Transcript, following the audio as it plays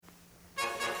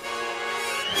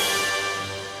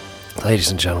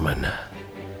Ladies and gentlemen,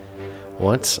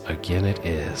 once again it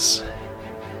is,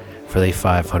 for the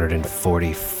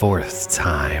 544th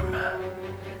time,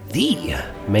 the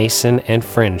Mason and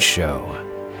Friends Show,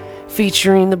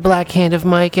 featuring the Black Hand of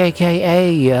Mike,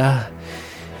 a.k.a.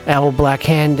 El Black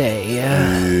Hand Day,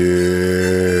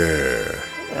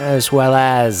 as well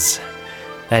as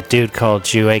that dude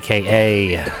called you,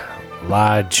 a.k.a.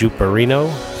 La Juperino.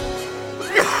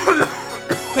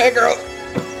 Hey, girl.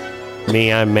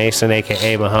 Me, I'm Mason,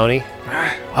 a.k.a. Mahoney.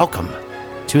 Welcome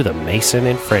to the Mason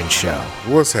and Friends Show.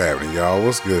 What's happening, y'all?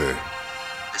 What's good?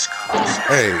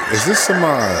 Hey, is this some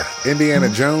Indiana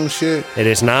Jones shit? It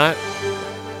is not.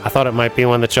 I thought it might be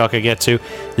one that y'all could get to.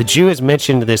 The Jew has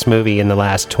mentioned this movie in the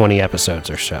last 20 episodes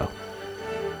or so.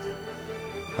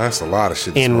 That's a lot of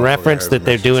shit. In reference that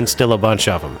they're doing still a bunch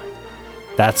of them.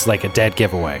 That's like a dead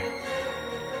giveaway.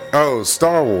 Oh,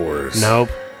 Star Wars. Nope.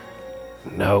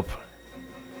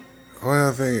 Well,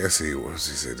 I think, let's see, what does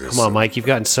he say? Come on, Mike, you've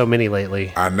gotten so many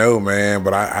lately. I know, man,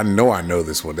 but I know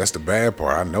this one. That's the bad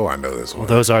part. I know this one. Well,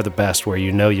 those are the best, where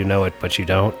you know it, but you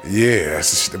don't. Yeah,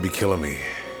 that's the shit that be killing me.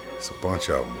 It's a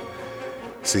bunch of them.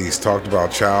 See, he's talked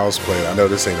about Child's Play. I know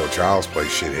this ain't no Child's Play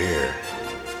shit here.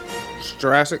 It's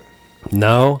Jurassic?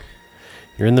 No.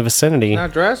 You're in the vicinity.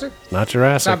 Not Jurassic? Not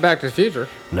Jurassic. Not Back to the Future.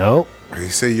 No. He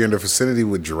said you're in the vicinity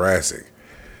with Jurassic.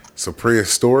 So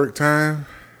prehistoric time?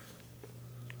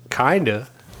 Kinda.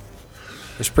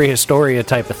 It's prehistoria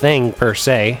type of thing, per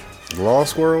se.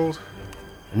 Lost World?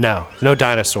 No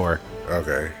dinosaur.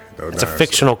 Okay. No It's a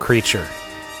fictional creature.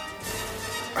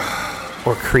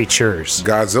 Or creatures.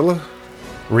 Godzilla?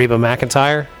 Reba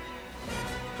McEntire?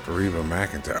 Reba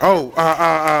McEntire.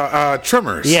 Oh,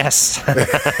 Tremors. Yes.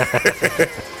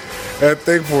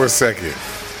 Think for a second.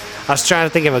 I was trying to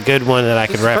think of a good one that I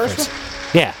could This is the reference.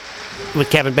 first Yeah. With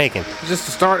Kevin Bacon. Is this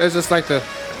the start? Is this like the...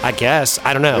 I guess.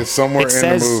 I don't know. It's somewhere in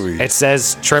the movie. It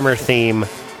says Tremors theme,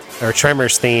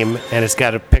 and it's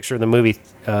got a picture of the movie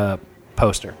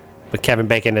poster with Kevin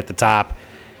Bacon at the top,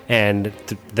 and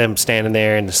them standing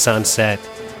there in the sunset,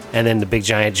 and then the big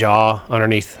giant jaw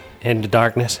underneath Into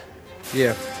Darkness.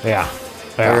 Yeah. Yeah.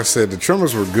 Like I said, the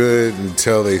Tremors were good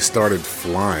until they started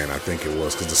flying, I think it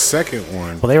was. Because the second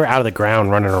one... Well, they were out of the ground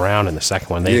running around in the second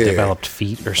one. They developed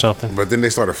feet or something. But then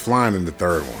they started flying in the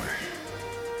third one.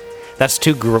 That's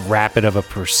too rapid of a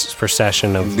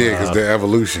procession of... Yeah, because the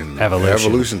evolution.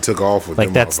 Evolution took off with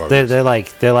like them they're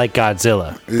like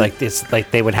Godzilla. Like it's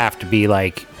like they would have to be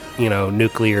like,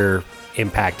 nuclear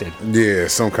impacted. Yeah,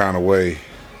 some kind of way.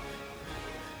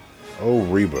 Oh,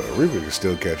 Reba can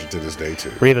still catch it to this day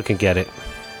too. Reba can get it.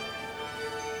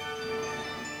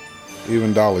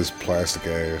 Even Dolly's plastic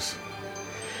ass.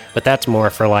 But that's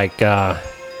more for like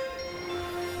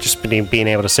just being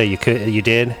able to say you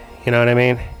did. You know what I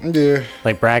mean? Yeah.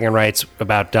 Like bragging rights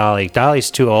about Dolly.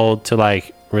 Dolly's too old to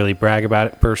like really brag about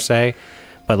it per se.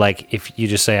 But like if you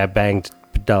just say I banged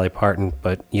Dolly Parton,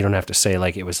 but you don't have to say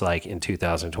like it was like in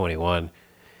 2021.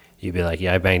 You'd be like,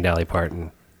 yeah, I banged Dolly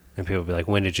Parton. And people would be like,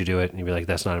 when did you do it? And you'd be like,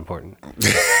 that's not important.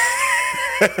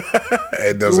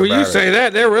 It doesn't matter. You say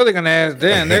that, they're really going to ask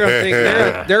then. They're going to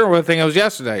think they're going to think it was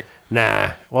yesterday.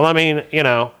 Nah. Well, I mean,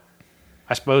 I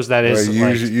suppose that is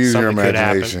use your something could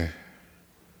imagination. happen.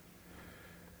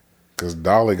 Because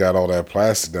Dolly got all that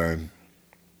plastic done.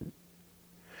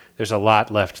 There's a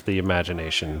lot left to the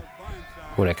imagination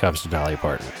when it comes to Dolly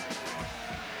Parton.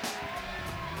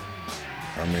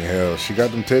 I mean, hell, she got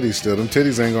them titties still. Them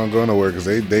titties ain't gonna go nowhere because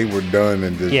they were done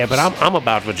and Yeah, but I'm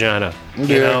about vagina. Yeah.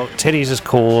 You know, titties is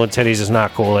cool and titties is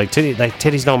not cool. Like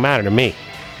titties don't matter to me.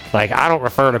 Like I don't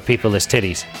refer to people as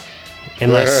titties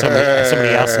unless somebody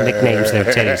else nicknames their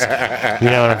titties.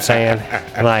 You know what I'm saying?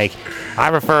 Like I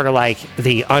refer to like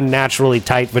the unnaturally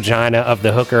tight vagina of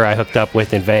the hooker I hooked up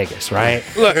with in Vegas, right?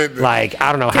 Look, like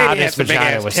I don't know how this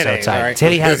vagina was so titty, tight. right?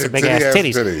 Titty has some big ass Titty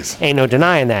has titties. titties. Ain't no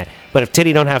denying that. But if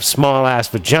titty don't have small ass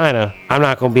vagina, I'm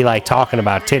not gonna be like talking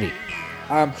about titty.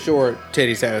 I'm sure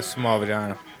titties had a small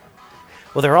vagina.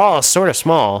 Well, they're all sort of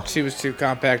small. She was too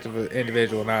compact of an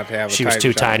individual not to have a She was tight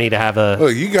too vagina. tiny to have a...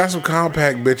 Look, you got some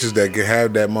compact bitches that can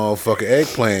have that motherfucking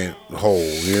eggplant hole,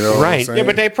 you know what I'm Right. saying? Yeah,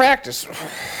 but they practice. they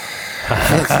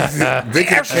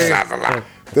could exercise a lot.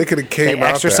 They could have came They out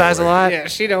that exercise a way. lot? Yeah,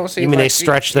 she don't seem You mean like they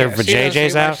stretch their she don't seem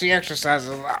vajayjays like out? She exercises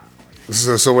a lot.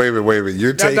 So wait a minute.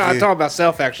 You're I'm taking... not talking about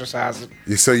self-exercising.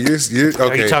 So you're okay.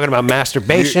 Are you talking about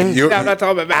masturbation? You- No, I'm not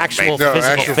talking about Actual No,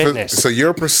 physical actual fitness. So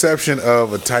your perception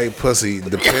of a tight pussy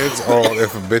depends on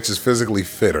if a bitch is physically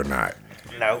fit or not.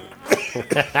 No.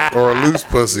 Or a loose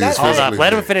pussy is Hold physically up.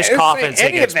 Let him fit. finish I didn't coughing say so he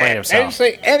any can of explain that. I didn't himself.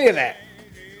 say any of that.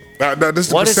 No, this is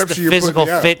the What does the perception you're physical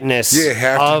putting out. fitness Yeah,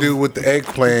 have to of do with the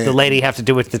eggplant. the lady have to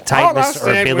do with the All I tightness or said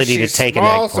was ability to she's take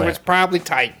small, an so it's eggplant? probably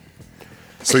tight.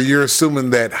 So you're assuming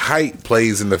that height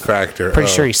plays in the factor. Pretty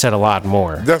of- sure he said a lot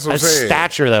more. That's what I'm saying.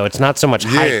 Stature, though, it's not so much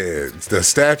Yeah, height. it's the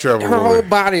stature of a Her whole woman.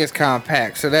 body is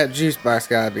compact, so that juice box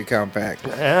gotta be compact.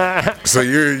 So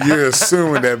you're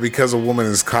assuming that because a woman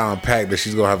is compact, that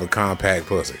she's gonna have a compact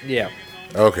pussy. Yeah,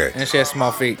 Okay. and she has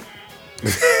small feet.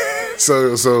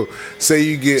 So say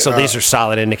you get. So these are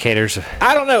solid indicators.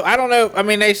 I don't know. I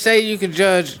mean, they say you can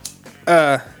judge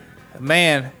a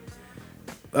man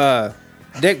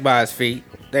dick by his feet.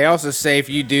 They also say if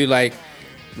you do like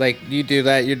you do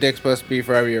that, your dick's supposed to be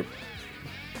forever your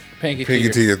pinky pinky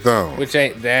to to your thumb. which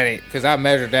ain't because I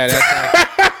measured that.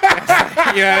 That's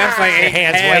like, that's like eight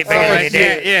hand's way halves, bigger all than that it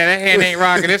shit. is. Yeah, that hand ain't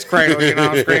rocking its cradle. You know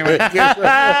what I'm screaming?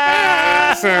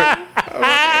 So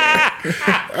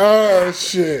Oh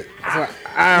shit!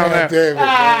 I don't know. Damn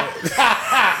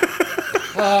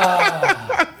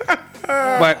it!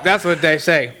 But that's what they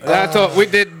say. I told Boy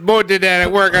did that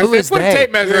at work. I Who said, is put a they?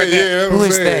 tape measure Yeah, in there. yeah. Who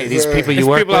is they? These people you These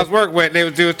work people I was with? working with,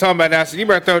 they was talking about that. I said, you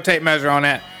better throw a tape measure on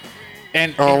that.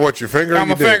 And On what, your finger? or on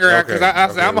my your dick? finger, because I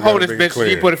said, Okay, I'm we gonna hold gotta this make it bitch.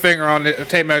 You clear. put a finger on the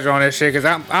tape measure on this shit,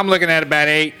 because I'm looking at about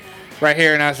 8 right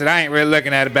here, and I said, I ain't really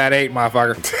looking at about 8,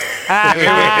 motherfucker. And sure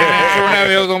enough,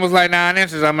 it was almost like 9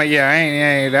 inches. I'm like, yeah, I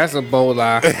ain't that's a bold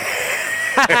lie.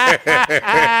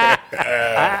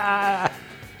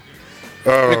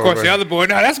 And of course, the other boy,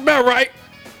 no, that's about right.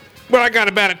 But I got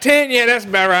about a 10. Yeah, that's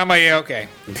about right. I'm like, yeah, okay.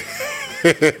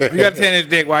 You got a 10-inch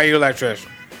dick. Why are you electrician?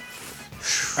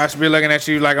 I should be looking at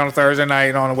you like on a Thursday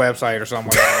night on a website or something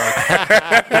like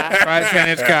that. Right,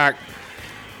 10-inch cock.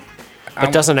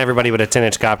 But doesn't everybody with a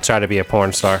 10-inch cock try to be a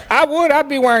porn star? I would. I'd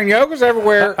be wearing yogas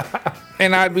everywhere,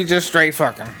 and I'd be just straight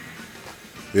fucking.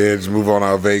 Yeah, just move on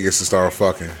out of Vegas and start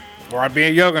fucking. Or I'd be a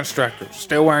yoga instructor,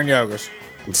 still wearing yogas.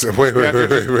 So, wait.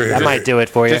 That might do it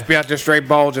for you. Just be out there straight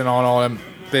bulging on all them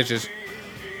bitches.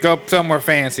 Go somewhere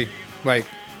fancy, like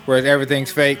where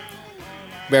everything's fake.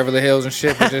 Beverly Hills and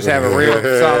shit, but just have a real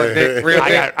solid dick. Real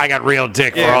dick. I got real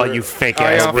dick Yeah. for all you fake Oh,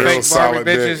 ass y'all real fake Barbie solid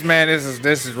bitches, dick. man.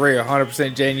 This is real,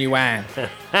 100% genuine.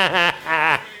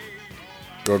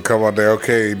 Gonna come out there,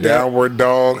 okay, downward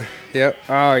dog. Yep.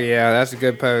 Oh yeah, that's a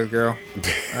good pose, girl.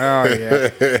 Oh yeah.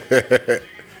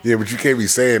 Yeah, but you can't be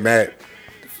saying that.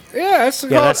 Yeah, it's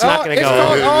called. that's not gonna it's go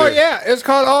called, over. oh yeah, it's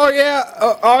called. Oh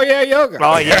yeah yoga.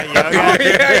 Oh, yeah, yeah. Oh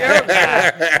yeah yoga.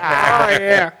 Oh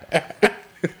yeah.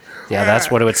 Yeah,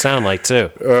 that's what it would sound like, too.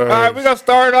 All right, we're gonna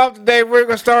start off today. We're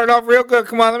gonna start off real good.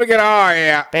 Come on, let me get. Oh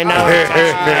yeah. Bend over,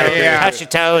 yeah. touch your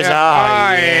toes. Yeah.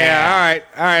 Oh, Yeah. All right.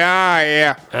 Oh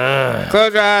yeah.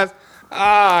 Close your eyes. Oh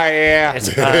yeah. It's,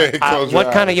 Close your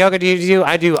what kind of eyes. yoga do you do?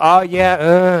 I do, oh,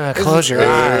 yeah, close your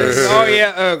eyes. Oh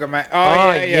yeah, yoga man. Oh,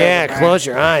 Oh, yeah, yeah, yoga, man. close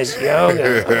your eyes.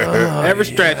 Yoga. Oh, Every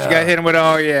stretch, you gotta hit them with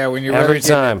oh yeah when you're every really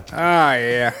getting time. it. Oh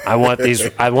yeah.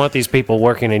 I want these people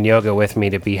working in yoga with me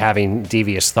to be having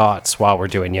devious thoughts while we're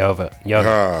doing yoga.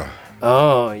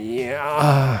 Oh,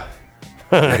 yeah.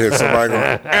 Hit somebody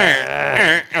going,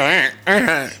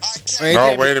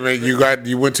 oh, wait a minute,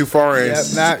 you went too far in. Yep,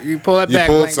 now you pull it You back,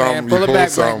 pulled Blank something, man. you Pull it pulled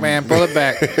back, Blank something. man. Pull it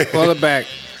back. Pull it back.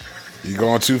 You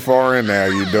going too far in now,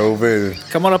 you dove in.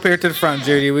 Come on up here to the front,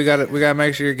 Judy. We gotta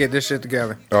make sure you get this shit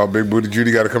together. Oh, Big Booty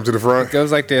Judy got to come to the front.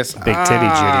 Goes like this. Big titty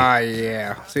Ah,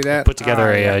 yeah. See that? Put together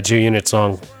Ah, a Jew Unit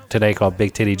song today called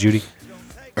Big Titty Judy.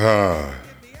 I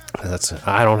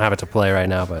don't have it to play right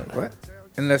now, but What?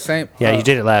 In the same. yeah, you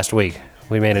did it last week.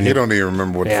 We made a You new. don't even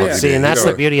remember what the Yeah, fuck you see, did. and You that's the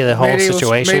don't- beauty of the whole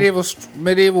situation.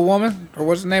 Medieval woman, or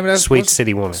what's the name of that? Sweet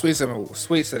City Woman. Sweet city woman.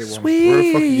 Where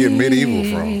the fuck you get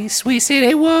medieval from? Sweet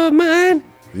City Woman.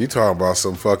 You talking about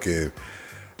some fucking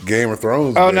Game of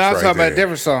Thrones? Oh bitch no, I'm right talking about a there.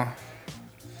 different song.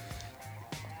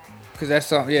 Cause that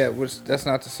song, yeah, that's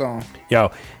not the song.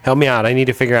 Yo, help me out. I need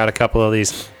to figure out a couple of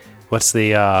these. What's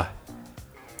the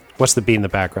beat in the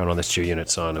background on this Jew Unit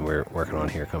song that we're working on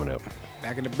here coming up?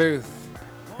 Back in the booth.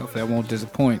 Hopefully I won't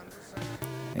disappoint.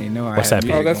 And you know I What's had that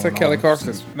music beat? Oh, that's a going Kelly on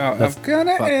Clarkson. since No, I'm fuck gonna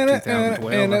 2012,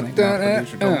 I think my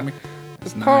producer told me.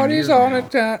 It's 9 party's years on now. the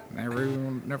time.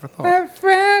 Never thought.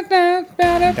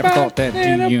 Never thought that G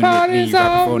unit leave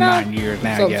right before 9 years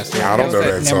now. So- Yes, I don't know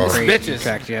that song.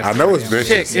 Bitches. I know it's bitches.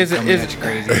 Chick, is it- That's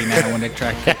crazy. Now when they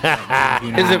track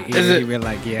Is it-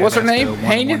 like, yeah, what's her that's name? the one I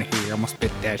Hannah? wanna hear. I'm gonna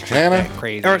spit that shit Hannah? back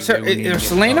crazy. Or Ser- We need to or get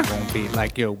Selena? fucked on beat.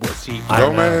 Like, yo, what's she? I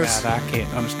don't know. Gomez? I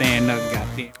can't understand nothing.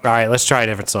 Goddamn. All right, let's try a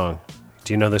different song.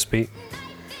 Do you know this beat?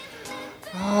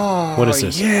 What is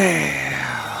this?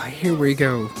 Yeah, here we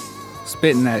go.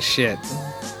 Spitting that shit.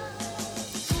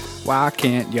 Why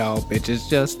can't y'all bitches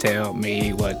just tell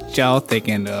me what y'all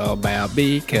thinking about?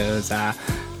 Because I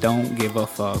don't give a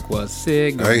fuck what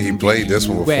signal. I think he played this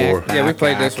one before. Yeah, we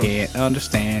played this one. I can't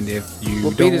understand if you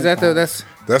What beat is that though? That's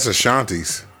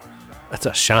Ashanti's. That's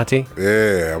Ashanti.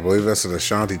 Yeah, I believe that's an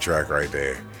Ashanti track right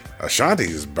there. Ashanti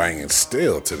is banging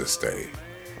still to this day.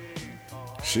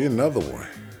 She another one.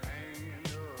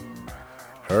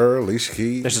 Her, Alicia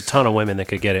Keys. There's a ton of women that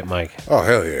could get it, Mike. Oh,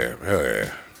 hell yeah. Hell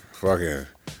yeah. Fucking,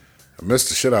 I missed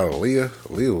the shit out of Aaliyah.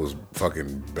 Aaliyah was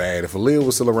fucking bad. If Aaliyah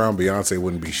was still around, Beyonce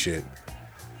wouldn't be shit.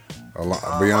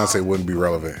 Beyonce wouldn't be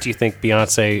relevant. Do you think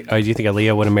Beyonce, do you think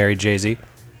Aaliyah would have married Jay-Z?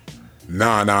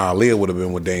 Nah, Aaliyah would have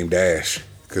been with Dame Dash.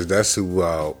 Because that's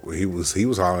who he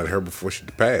was hollering at her before she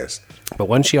passed. But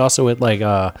wasn't she also with, like,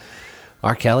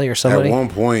 R. Kelly or somebody? At one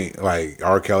point, like,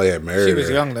 R. Kelly had married her. she was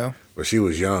young though. But she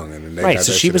was young. And then they Right, got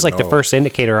so that she shit was like the annulled. first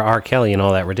indicator of R. Kelly and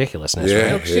all that ridiculousness,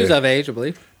 Yeah. right? She was of age, I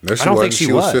believe. No, she I don't think wasn't.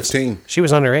 she was. 15. She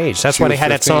was underage. That's She why they was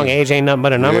had that song, 15. Age Ain't Nothing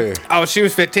But a Number. Yeah. Oh, she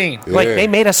was 15. Like, Yeah. they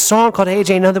made a song called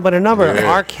Age Ain't Nothing But a Number. Yeah.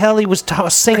 R. Kelly was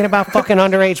singing about fucking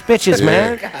underage bitches,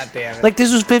 man. God damn it. Like,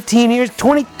 this was 15 years,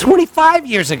 25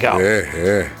 years ago.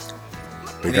 Yeah.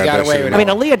 They got that away shit with I mean,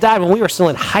 annulled. Aaliyah died when we were still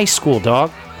in high school,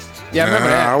 dog. Yeah, I remember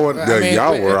that. I wouldn't. I mean,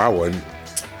 y'all were. I wouldn't.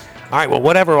 All right, well,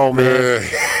 whatever, old man.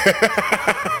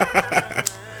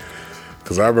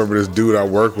 Because I remember this dude I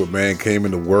worked with, man, came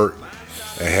into work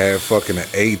and had fucking an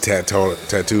A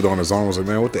tattooed on his arm. I was like,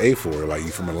 man, what the A for? Like, you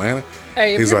from Atlanta?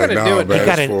 Hey, if He's you're like, gonna do it, man, You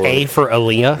got it's an for- A for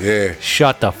Aaliyah? Yeah.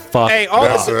 Shut the fuck Hey, all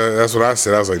That's what I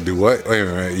said. I was like, do what? Wait a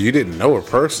minute. You didn't know her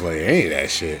personally. Any of that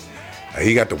shit.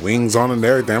 He got the wings on and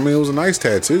everything. I mean, it was a nice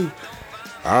tattoo.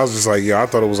 I was just like, yeah, I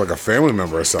thought it was like a family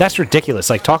member or something. That's ridiculous.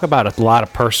 Like, talk about a lot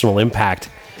of personal impact.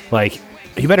 Like,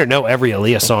 you better know every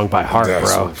Aaliyah song by heart,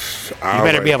 bro. You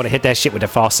better be able to hit that shit with the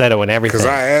falsetto and everything. Because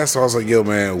I asked, I was like, yo,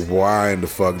 man, why in the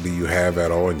fuck do you have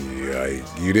that on you? Like,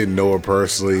 you didn't know her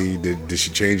personally. Did she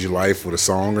change your life with a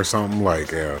song or something?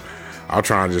 Like, I'm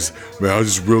trying to I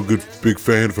was just a real good, big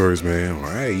fan of hers, man. All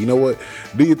right, you know what?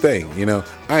 Do your thing, you know?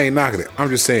 I ain't knocking it. I'm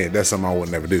just saying that's something I would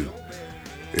never do.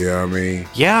 You know what I mean?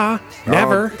 Yeah,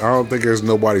 never. I don't think there's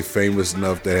nobody famous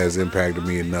enough that has impacted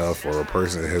me enough, or a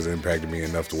person that has impacted me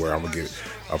enough to where I'm gonna get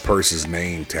a person's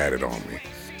name tatted on me.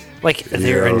 Like, You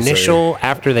their know what I'm initial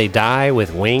after they die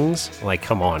with wings? Like,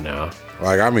 come on now.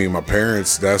 Like, I mean, my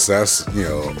parents, that's you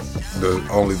know, the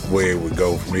only way it would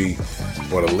go for me.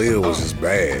 But Aaliyah was just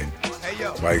bad.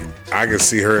 Like, I could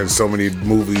see her in so many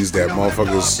movies that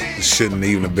motherfuckers shouldn't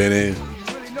even have been in.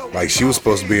 Like, she was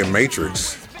supposed to be in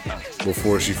Matrix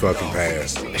before she fucking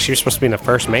passed. She was supposed to be in the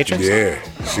first Matrix? Yeah,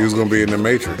 she was gonna be in the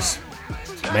Matrix.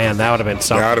 Man, that would have been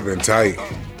something. That would have been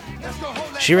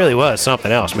tight. She really was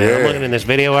something else, man. I'm Yeah. looking in this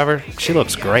video of her. She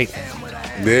looks great.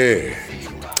 Yeah.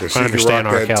 If she I could understand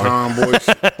rock R. that Kelly.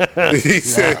 tomboy. He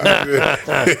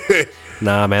said,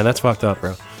 Nah, man, that's fucked up,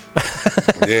 bro.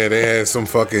 yeah, they had some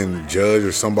fucking judge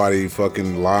or somebody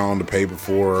fucking lie on the paper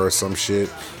for her or some shit.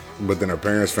 But then her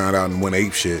parents found out and went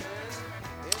ape shit.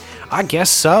 I guess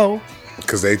so.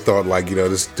 Because they thought, like, you know,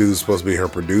 this dude's supposed to be her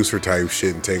producer type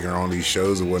shit and taking her on these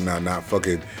shows and whatnot, not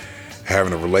fucking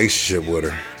having a relationship with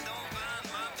her.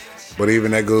 But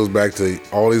even that goes back to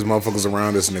all these motherfuckers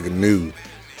around this nigga knew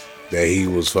that he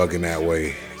was fucking that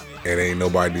way. And ain't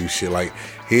nobody do shit. Like,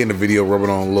 he in the video rubbing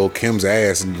on Lil' Kim's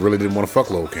ass and really didn't want to fuck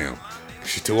Lil' Kim.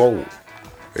 She too old.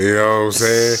 You know what I'm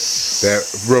saying?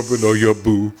 That rubbing on your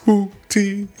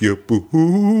booty, your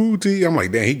booty. I'm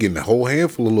like, damn, he getting a whole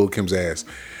handful of Lil' Kim's ass.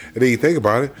 And then you think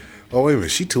about it, oh, wait a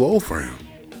minute, she too old for him.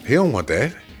 He don't want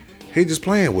that. He just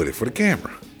playing with it for the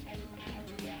camera.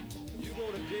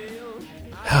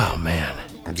 Oh, man.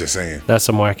 I'm just saying. That's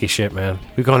some wacky shit, man.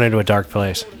 We've gone into a dark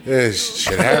place. Yeah,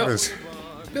 shit happens.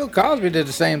 Bill Cosby did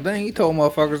the same thing. He told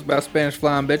motherfuckers about Spanish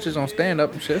flying bitches on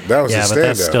stand-up and shit. That was Yeah, his but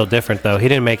stand-up. that's still different, though. He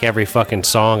didn't make every fucking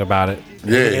song about it.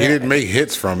 Yeah, he didn't make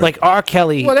hits from it. Like, R.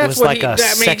 Kelly Well, that's was what like he- a I mean,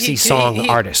 sexy he- song he-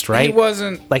 artist, right? he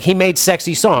wasn't- Like, he made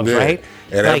sexy songs, Yeah. right?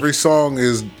 And Like, every song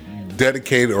is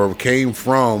dedicated or came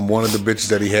from one of the bitches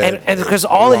that he had. And because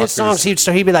all of his songs, he'd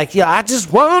be like, yeah, I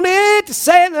just wanted to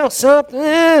say a little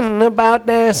something about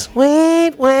that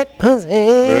sweet, wet pussy.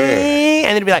 And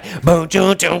then he'd be like, boom,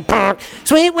 choo, choo, punk,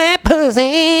 sweet, wet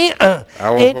pussy. won't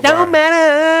It put don't my-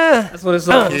 matter. That's what it's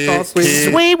all Kid, sweet.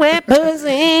 kid. Sweet, wet pussy.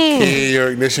 Yeah,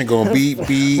 your ignition gonna beep,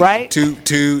 beep, Right? toot,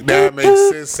 toot. Now it makes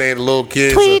sense saying the little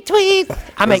kids. Tweet, tweet.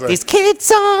 I make like- these kid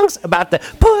songs about the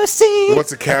pussy.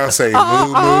 What's the cow say? Moo,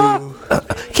 moo.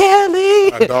 Kelly.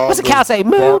 A dog What's the cow goes say?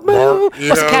 Moo, bark, moo. bark. You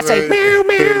What's the know cow what say? I'm Meow, saying?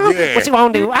 meow. Yeah. What you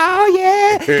want to do?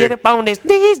 Oh, yeah. Get up on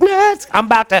these nuts. I'm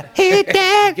about to hit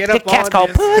that. Get The up cat's on called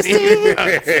this. pussy.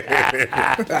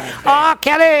 Oh,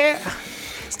 Kelly.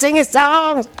 Singing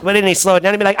songs. But then he slow it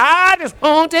down and be like, I just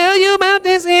want to tell you about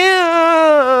this here.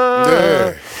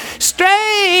 Yeah.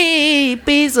 straight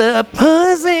piece of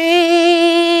pussy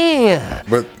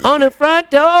But on the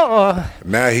front door.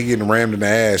 now he getting rammed in the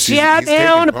ass. She out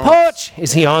there on the porch.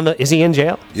 Is he in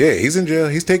jail? Yeah, he's in jail.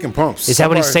 He's taking pumps. Is that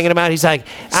what he's singing about? He's like,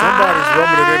 Somebody's rubbing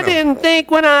it I in him. didn't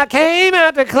think when I came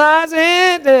out the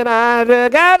closet that I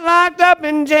got locked up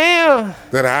in jail.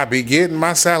 That I be getting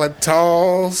my salad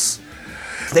toss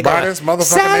They by go, this motherfucker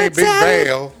 "Salad, named Big salad."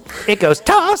 Bale. It goes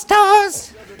toss,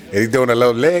 toss. And he's doing a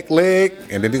little leg,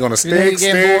 and then he's gonna You think stick, he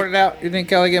getting stick. boarded out? You think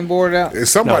Kelly getting boarded out? If No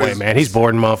somebody's way, man. He's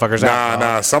boarding motherfuckers out.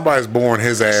 Nah, somebody's boring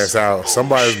his ass out.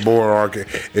 Somebody's boring R.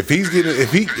 If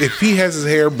he has his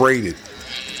hair braided,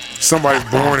 somebody's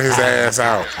boring his ass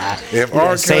out. If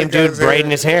R. Same Kelly got dude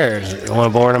braiding his hair.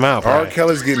 Want to bore him out. R. Probably.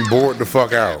 Kelly's getting bored the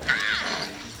fuck out.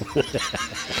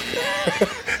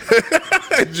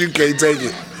 You can't take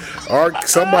it.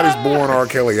 Somebody's boring R.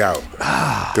 Kelly out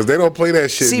because they don't play that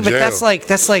shit. See, in but jail. that's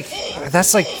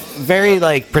like very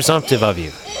like presumptive of you.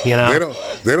 You know.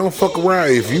 They don't fuck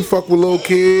around. If you fuck with little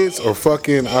kids or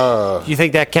fucking You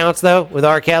think that counts though with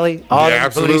R. Kelly? All Yeah,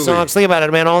 the booty absolutely. songs. Think about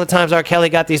it, man. All the times R. Kelly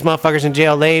got these motherfuckers in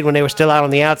jail laid when they were still out on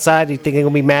the outside. You think they're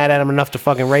gonna be mad at him enough to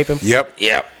fucking rape him? Yep.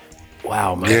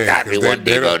 Wow, man. Yeah, Gotta be 'cause one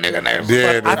Devo nigga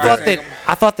there. Yeah,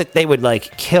 I thought that they would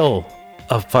like kill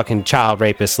a fucking child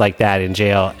rapist like that in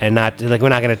jail and not like we're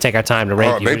not gonna take our time to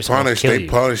rape you. We're They just gonna punish. kill They you.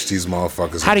 punish these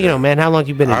motherfuckers. How do you know, man? How long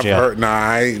you been in I've jail? heard. Nah,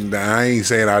 I ain't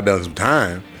saying I done some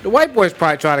time. The white boys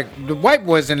probably the white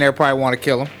boys in there probably want to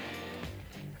kill him.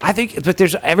 I think, but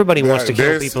everybody wants to kill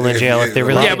there's- people in jail if they're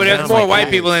really. Yeah, but there's down more like white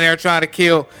that. people in there trying to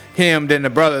kill him than the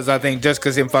brothers. I think just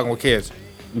because him fucking with kids.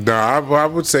 Nah, I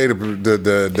would say the amount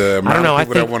know, I of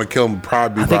people that think- want to kill him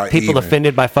probably I about think people even.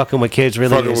 offended by fucking with kids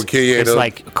really Fucking is, with kids, yeah, it's those-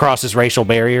 like crosses racial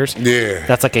barriers. Yeah.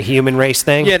 That's like a human race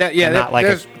thing. Yeah, and not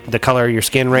like the color of your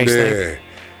skin race thing. Yeah,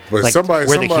 but Like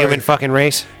we're the human fucking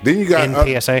race. Then you got in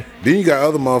PSA. Then you got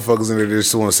other motherfuckers in there that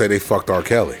just want to say they fucked R.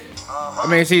 Kelly. I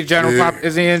mean, is he general? Yeah.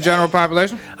 Is he in general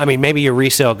population? I mean, maybe your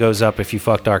resale goes up if you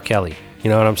fucked R. Kelly. You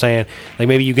know what I'm saying? Like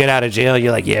maybe you get out of jail,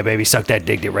 you're like, yeah, baby, suck that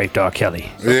dick that raped R.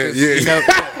 Kelly. Yeah.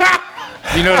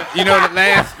 You know the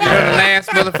last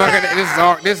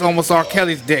motherfucker. This is almost R.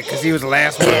 Kelly's dick because he was the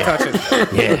last one to touch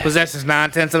it. Yeah. Possesses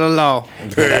 9/10 of the law.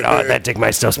 That dick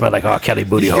might still smell like R. Kelly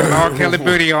booty hole. R. Kelly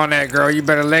booty on that girl. You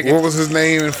better lick it. What was his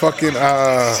name in fucking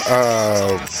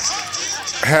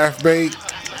Half Baked?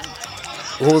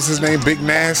 What was his name? Big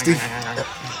Nasty?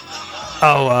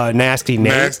 Oh, Nasty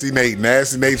Nate. Nasty Nate.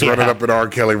 Nasty Nate's running up at R.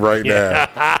 Kelly right now.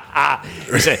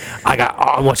 He said,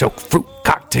 I want your fruit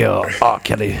cocktail, R.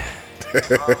 Kelly. Was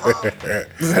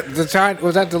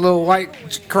that the little white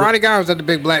karate guy or was that the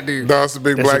big black dude? No, it's the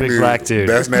big That's black the big dude. black dude.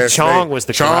 That's Nasty Chong Nate. was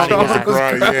the Chong karate was the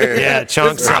guy. karate, yeah. Yeah,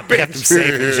 Chong kept him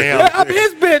safe in jail. I'm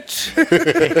his bitch.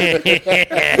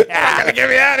 Gotta get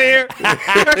me out of here.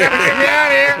 Gotta get me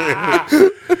out of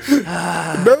here.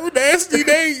 No Nasty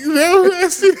Nate. No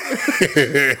Nasty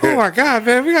Nate. Oh my God,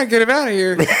 man, we gotta get him out of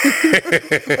here.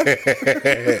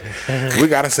 We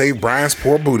gotta save Brian's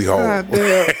poor booty hole. God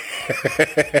damn.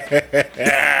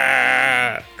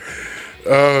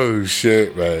 Oh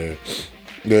shit, man.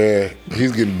 Yeah,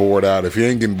 he's getting bored out. If he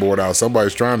ain't getting bored out,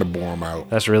 somebody's trying to bore him out.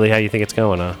 That's really how you think it's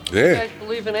going, huh? Yeah.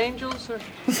 Believe in angels? Or?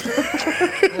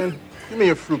 Give me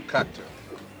a fruit cocktail.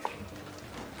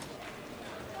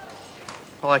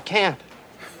 Well, I can't.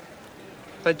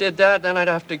 If I did that, then I'd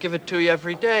have to give it to you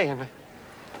every day, and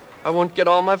I won't get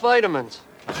all my vitamins.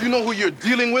 Do you know who you're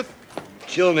dealing with?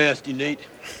 Chill, Nasty Nate.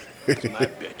 It's my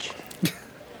bitch.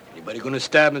 Anybody gonna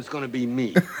stab him, it's gonna be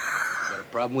me. Got a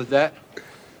problem with that?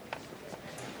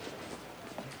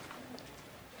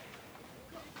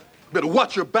 Better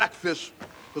watch your back, fish.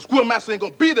 Because Squirrel Master ain't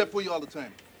gonna be there for you all the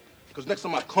time. Because next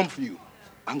time I come for you,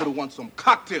 I'm gonna want some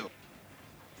cocktail.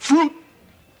 Fruit.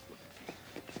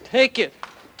 Take it.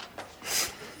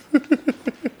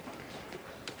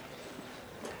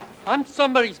 I'm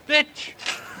somebody's bitch.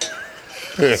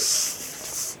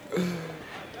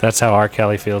 That's how R.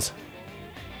 Kelly feels.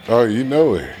 Oh, you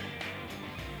know it.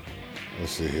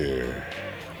 Let's see here.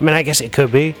 I mean, I guess it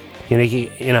could be.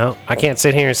 You know, I can't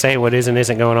sit here and say what is and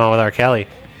isn't going on with R. Kelly.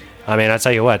 I mean, I'll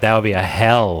tell you what, that would be a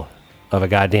hell of a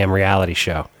goddamn reality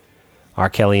show. R.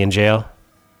 Kelly in jail.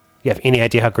 You have any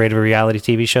idea how great of a reality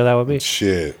TV show that would be?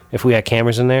 Shit. If we had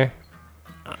cameras in there?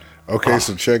 Okay,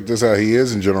 so check this out. He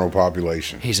is in general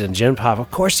population. He's in Gen Pop. Of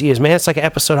course he is, man. It's like an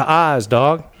episode of Oz,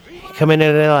 dog. You come in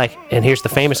and they're like, and here's the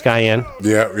famous guy in.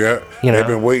 Yeah. You know. They've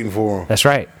been waiting for him. That's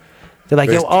right. They're like,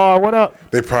 They- yo, oh, what up?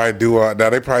 They probably do. Now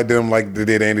they probably do him like they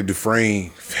did Andy Dufresne.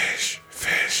 Fish.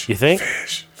 You think?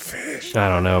 Fish. I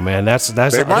don't know, man. There's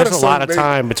They might have a lot of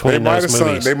time between those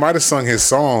movies. They might have sung his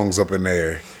songs up in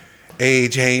there.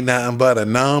 Age ain't nothing but a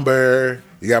number.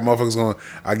 You got motherfuckers going,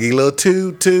 I give you a little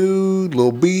toot,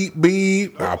 little beep,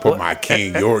 beep. I put my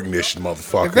King York in this If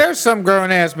motherfucker. there's some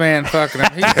grown ass man fucking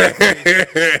him,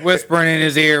 he's whispering in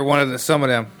his ear some of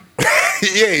them.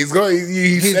 Yeah, he's going.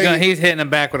 He's hitting him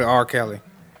back with an R. Kelly.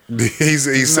 He's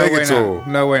No singing way to not.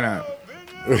 him. No way not.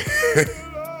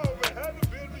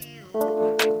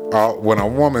 When a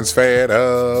woman's fed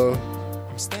up,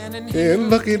 yeah,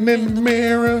 looking in the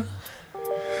mirror,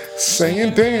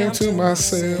 saying damn to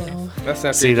myself. That's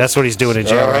that. See, that's what he's doing in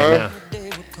jail right now.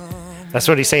 That's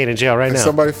what he's saying in jail right And now.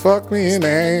 somebody fucked me in the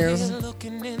ass.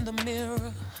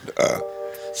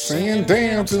 Saying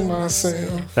damn to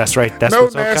myself. That's right. That's No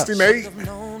what's on nasty cups. Nate.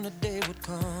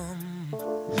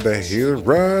 That he'll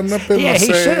run up in Yeah, my he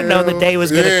should have known the day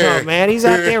was gonna Yeah. come, man. He's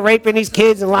out there raping these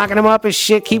kids and locking them up and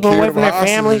shit, keeping them away Keeping from their them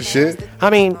hostage family. and shit. I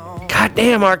mean,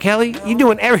 goddamn, R. Kelly, you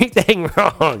doing everything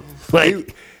wrong.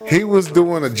 Like, He was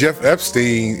doing a Jeff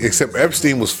Epstein, except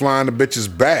Epstein was flying the bitches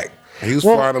back. He was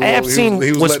flying the little. Epstein he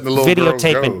was was letting the little girls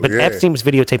videotaping, go. but Yeah. Epstein was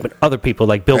videotaping other people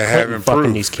like Bill And Clinton having fucking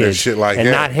proof these and kids, shit like and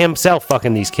that. not himself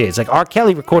fucking these kids. Like R.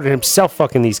 Kelly recorded himself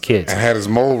fucking these kids. And had his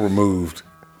mole removed.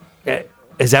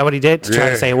 Is that what he did? To try Yeah.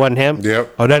 to say it wasn't him?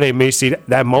 Yep. Oh, that ain't me. See,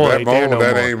 that mole That ain't there mole, no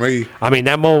that more. ain't me. I mean,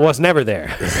 that mole was never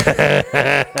there. Yep,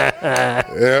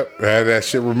 had that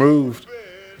shit removed.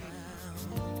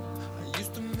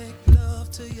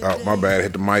 Oh, my bad.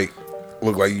 Hit the mic.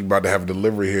 Look like you about to have a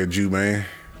delivery here, Jew man.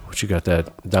 What you got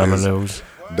that Domino's?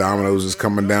 Domino's is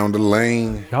coming down the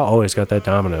lane. Y'all always got that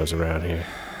Domino's around here.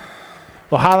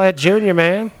 Well, holla at Junior,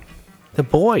 man. The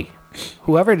boy.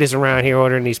 Whoever it is around here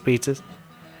ordering these pizzas.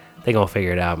 They gonna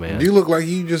figure it out, man. You look like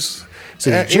you just. So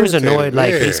the Jew's irritated. annoyed,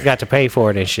 like Yeah. he's got to pay for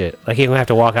it and shit. Like he gonna have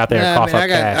to walk out there and Nah, cough up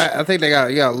cash. I think you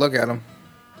gotta look at them.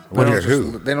 Look at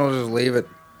who? They don't just leave it.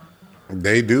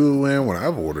 They do when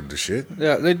I've ordered the shit.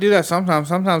 Yeah, they do that sometimes.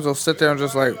 Sometimes they'll sit there and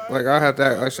just like I have to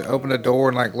actually open the door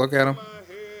and like look at them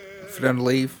for them to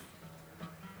leave.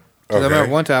 'Cause I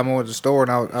remember one time I went to the store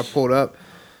and I pulled up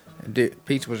and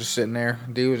Pete was just sitting there.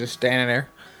 Dude was just standing there.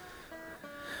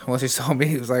 Once he saw me,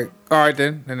 he was like, "All right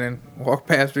then," and then walked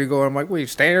past me going, "I'm like, what you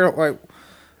standing there? Like,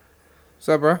 what's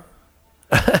up, bro?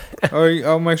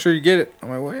 I'll make sure you get it." I'm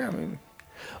like, "Well, yeah, I mean,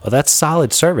 Well, that's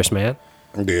solid service, man.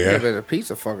 yeah, Yeah. but the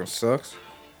pizza fucking sucks."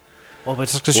 Well, but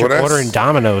it's because Well, you're that's- ordering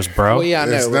Domino's, bro. Well, yeah, I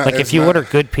It's know. not- Like it's if you not- order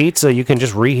good pizza, you can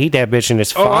just reheat that bitch and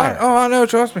it's fire. I know.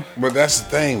 Trust me. But that's the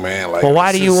thing, man. Like, Well,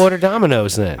 why it's do you just- order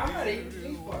Domino's then?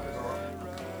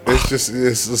 It's just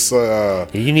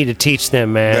You need to teach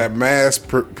them, man. that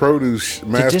produce, Did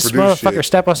mass this produced motherfucker shit.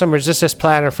 step on some resistance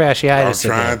plantar I'm fasciitis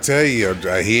trying again? to tell you,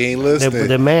 he ain't listening.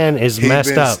 The man is He messed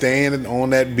been up. standing on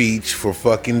that beach for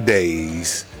fucking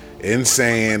days in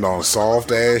sand on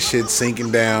soft ass shit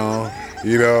sinking down.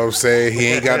 You know what I'm saying? He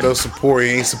ain't got no support. He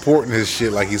ain't supporting his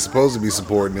shit like he's supposed to be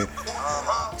supporting it.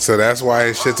 So that's why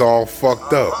his shit's all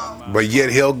fucked up. But yet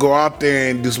he'll go out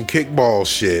there and do some kickball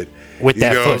shit. With You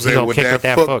that know what foot. I'm He saying? gonna kick with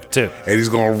that foot, too. And he's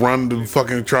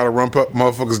gonna try to run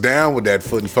motherfuckers down with that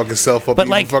foot and fuck himself up But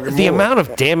even like fucking the more. amount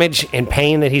of damage and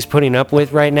pain that he's putting up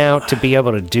with right now to be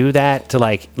able to do that, to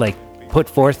like put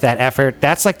forth that effort,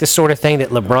 that's like the sort of thing that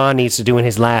LeBron needs to do in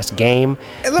his last game.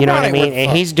 And You know LeBron what I ain't mean? worth And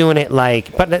fuck. he's doing it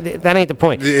like, but that ain't the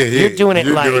point. You're doing it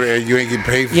like, and you ain't getting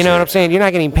paid for you know shit. what I'm saying? You're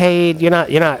not getting paid. You're not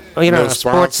No a sports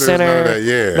sponsors, none center. of that,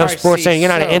 yeah. No Alright, sports see, center. You're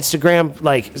not an so- Instagram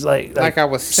like I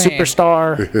was saying.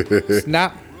 superstar. It's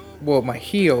not. Well, my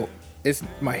heel is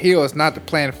not the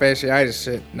plantar fasciitis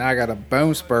shit. Now I got a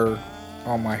bone spur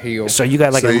on my heel. So you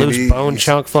got like So a you loose need- bone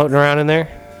chunk floating around in there.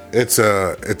 It's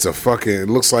a fucking. It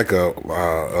looks like a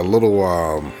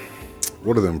little.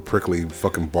 What are them prickly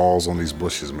fucking balls on these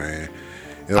bushes, man?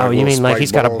 You know, Oh, like you little mean like spike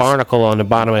he's got a balls? barnacle on the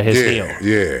bottom of his heel? Yeah,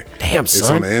 yeah. Damn, It's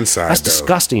son. on the inside. That's though.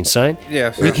 disgusting, son.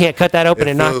 Yeah. You can't cut that open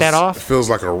It and knock feels- that It off. feels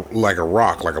like a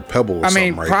rock, like a pebble. Or I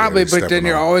mean, something right probably, there but then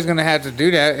you're always gonna have to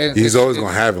do that. And He's always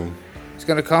gonna have him. It's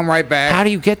gonna come right back. How do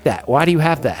you get that? Why do you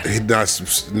have that? He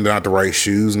not the right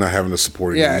shoes, not having the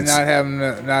support he Yeah, needs.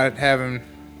 not having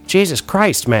Jesus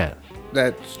Christ, man.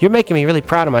 that. You're making me really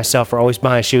proud of myself for always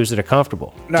buying shoes that are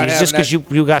comfortable. Not It's just having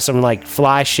because you got some like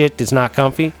fly shit that's not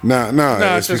comfy. No, No, it's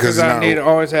it's just because because I need to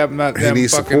always have them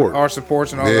needs fucking support. our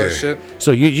supports and all Yeah. that shit.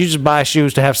 So you just buy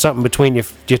shoes to have something between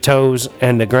your toes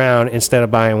and the ground instead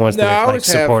of buying ones No, I that are like always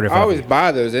supportive. I of always you.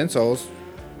 buy those insoles.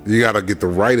 You gotta get the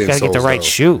right insoles. You gotta get the right though.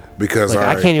 shoe. Because like, I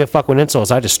alright, can't even fuck with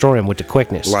insoles. I destroy them with the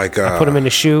quickness. Like, I put them in the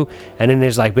shoe, and then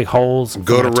there's like big holes.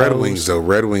 go for to my Red toes. Wings though.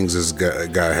 Red Wings is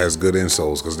guy has good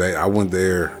insoles because I went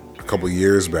there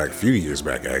a few years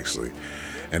back actually,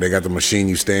 and they got the machine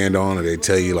you stand on and they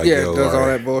tell you like, Yeah, yo, it does all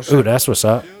alright. that bullshit. Ooh, that's what's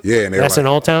up. Yeah, and they're That's like, in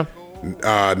Old Town.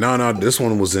 No. This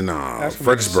one was in what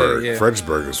Fredericksburg. you said, yeah.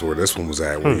 Fredericksburg is where this one was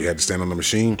at, where you had to stand on the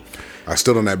machine. I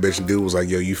stood on that bitch, and dude was like,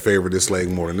 "Yo, you favor this leg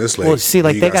more than this leg." Well, see,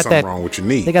 like you they got something that wrong with your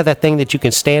knee. They got that thing that you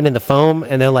can stand in the foam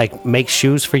and they'll like make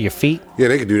shoes for your feet. Yeah,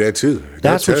 they could do that too.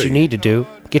 That's what you need to do.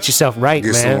 Get yourself right,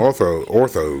 Get man. some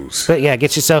orthos. But yeah,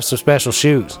 get yourself some special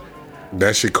shoes.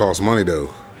 That shit costs money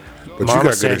though. But Mama you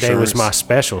got said good they was insurance. my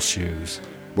special shoes.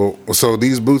 Well, so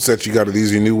these boots that you got, are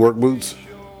these your new work boots?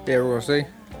 Yeah, we're gonna see.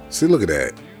 See, look at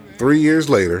that. 3 years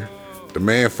later, the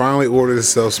man finally ordered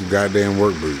himself some goddamn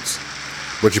work boots.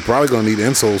 But you're probably gonna need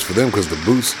insoles for them because the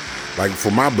boots, like for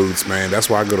my boots, man, that's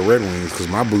why I go to Red Wings, because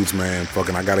my boots, man,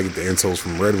 fucking, I gotta get the insoles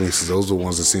from Red Wings because those are the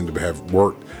ones that seem to have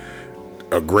worked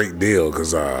a great deal.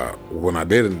 Because when I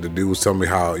did it, the dude was telling me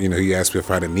how, he asked me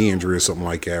if I had a knee injury or something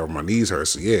like that, or my knees hurt.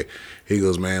 So yeah, he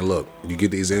goes, man, look, you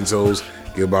get these insoles,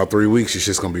 give about 3 weeks, your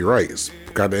shit's gonna be right.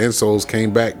 Got the insoles,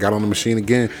 came back, got on the machine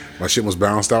again, my shit was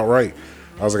balanced out right.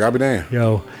 I was like, I'll be damned.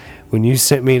 Yo, when you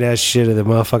sent me that shit of the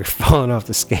motherfucker falling off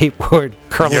the skateboard,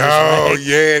 curling his leg,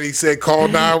 Yeah, and he said call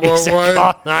he 911. said,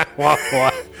 call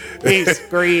 911. He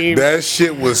screamed. That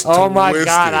shit was Oh my twisted.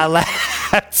 God, I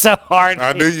laughed so hard.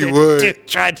 I knew you The would. Dude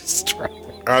tried to straighten.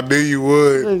 I knew you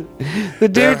would. The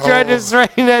dude That tried to whole-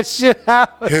 straighten that shit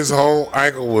out. His whole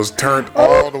ankle was turned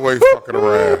all the way fucking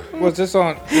around. What's this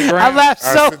on? I laughed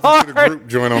I so sent it to the hard. group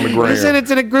joint on the I sent gram. it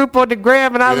to the group on the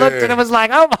gram, and I looked Yeah. and I was like,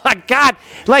 "Oh my God!"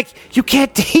 Like you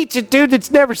can't teach a dude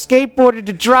that's never skateboarded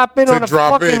to drop in To on a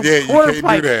drop fucking in, yeah, you quarter can't do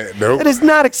pipe. that. Nope. That is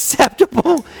not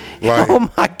acceptable. Like-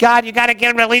 oh my God! You got to get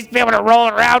him to at least be able to roll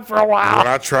around for a When while.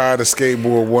 I tried to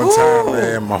skateboard one time,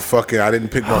 man, I didn't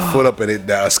pick my foot up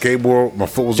and my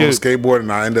foot was on Dude. the skateboard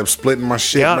and I ended up splitting my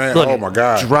shit, man. look, Oh my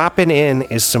God. dropping in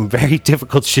is some very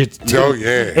difficult shit to do. Oh,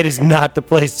 yeah. It is not the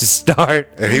place to start.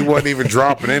 And he wasn't even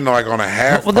dropping in like on a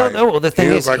half Well, no, pipe. no, the thing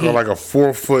he is, was like he- on like a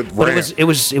 4 foot ramp. But it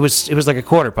was like a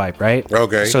quarter pipe, right?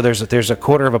 Okay. So there's a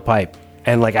quarter of a pipe,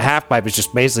 and like a half pipe is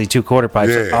just basically two quarter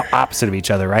pipes Yeah. opposite of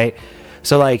each other, right?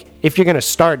 So like if you're gonna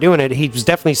start doing it, he was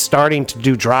definitely starting to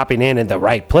do dropping in the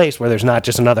right place where there's not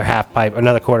just another half pipe,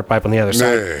 another quarter pipe on the other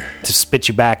side Yeah. to spit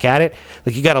you back at it.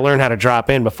 Like you got to learn how to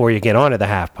drop in before you get onto the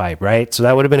half pipe, right? So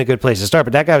that would have been a good place to start.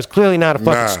 But that guy was clearly not a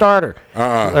fucking Nah. starter,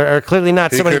 or clearly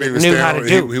not He somebody couldn't that even knew stand how on- to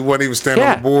do. He wasn't even standing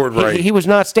on the board right. He was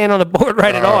not standing on the board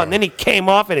right at all. And then he came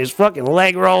off and his fucking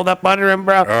leg rolled up under him,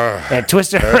 bro. And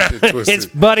twisted that around. shit twisted. His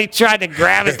buddy tried to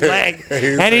grab his leg.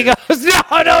 He and he said, goes, no,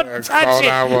 don't Call touch it.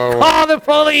 911. Call the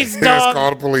police, Yes, dog. call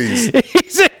the police. He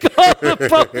said, call the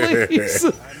police.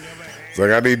 It's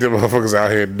like, I need them motherfuckers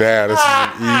out here now. This is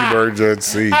an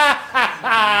emergency.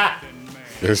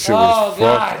 This shit was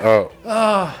fucked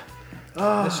up.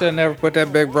 I should have never put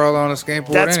that big brawler on a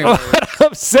skateboard That's anyway. what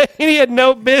I'm saying. He had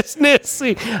no business.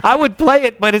 See, I would play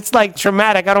it, but it's like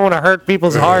traumatic. I don't want to hurt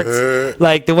people's hearts.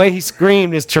 Like the way he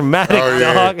screamed is traumatic, Oh,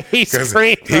 yeah. dog. He 'Cause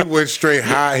screamed. He went straight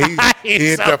high. He He's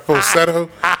hit so that falsetto.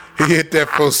 He hit that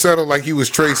falsetto like he was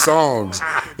Trey Songz.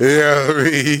 Yeah, I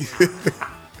mean,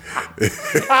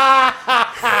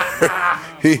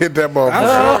 he hit that motherfucker.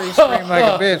 I'm sure he screamed like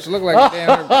a bitch. Looked like a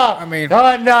damn. I mean,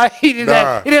 Oh no, he did Nah.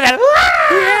 that. He did that.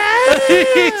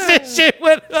 This shit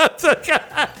went up to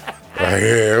God.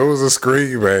 Yeah, it was a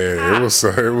scream, man. It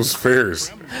was fierce.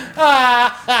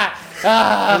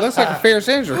 it looks like a fierce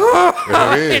injury.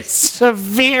 It is. It's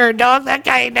severe, dog. That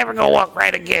guy ain't never gonna walk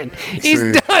right again. He's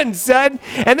See. done, son.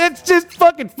 And that's just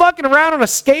fucking around on a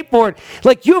skateboard.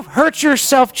 Like you've hurt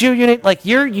yourself, Julian. Like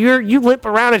you limp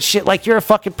around and shit like you're a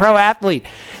fucking pro athlete.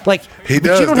 Like He but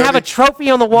does, you don't doesn't have a he? trophy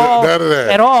on the wall None of that.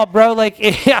 at all, bro. Like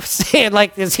I'm saying,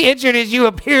 like as injured as you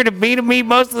appear to be to me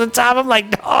most of the time, I'm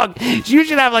like, dog, you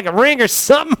should have like a ring or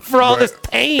something for all this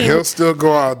pain. He'll still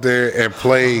go out there and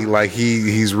play like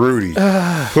he's Rudy.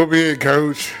 Put me in,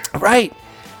 coach. Right.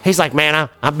 He's like, man,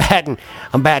 I'm batting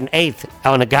 8th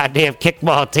on the goddamn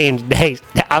kickball team today.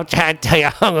 I'm trying to tell you,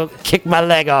 I'm gonna kick my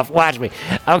leg off. Watch me.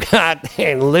 I'm going out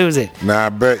there and lose it. Now I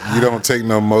bet you don't take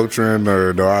no Motrin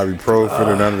or no ibuprofen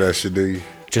or none of that shit, do you?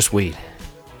 Just weed.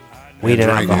 Weed and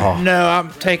drinking. alcohol. No,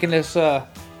 I'm taking this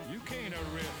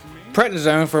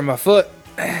prednisone for my foot.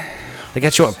 They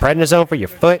got you on prednisone for your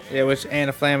foot. Yeah, which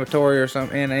anti-inflammatory or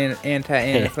something,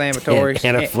 anti-inflammatory.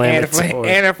 Anti-inflammatory.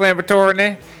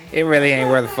 Anti-inflammatory. It really ain't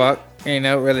worth the fuck. You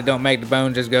know, it really don't make the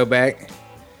bone just go back.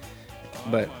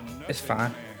 But it's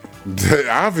fine.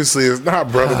 Obviously, it's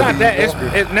not, brother. Not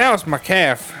that. Now it's my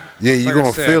calf. Yeah, you're Like I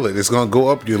gonna said. feel it. It's gonna go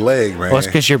up your leg, man. Well, it's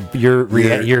because you're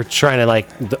Yeah. you're trying to like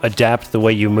adapt the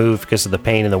way you move because of the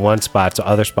pain in the one spot, so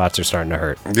other spots are starting to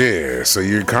hurt. Yeah, so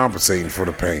you're compensating for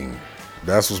the pain.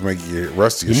 That's what's making you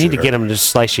rusty. You need to get them to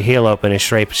slice your heel open and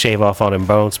shave off all them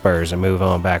bone spurs and move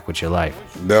on back with your life.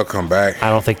 They'll come back. I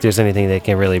don't think there's anything that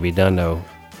can really be done, though.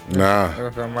 Nah. They'll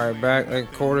come right back. They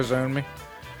cortisone me.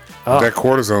 That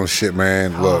cortisone shit,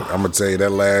 man. Look, I'm gonna tell you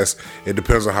it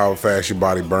depends on how fast your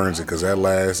body burns it, because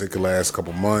it could last a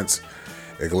couple months,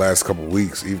 it could last a couple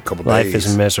weeks, even a couple days. Life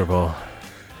is miserable.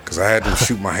 Because I had to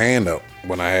shoot my hand up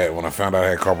when I found out I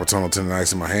had carpal tunnel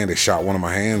tendonitis in my hand. They shot one of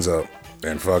my hands up,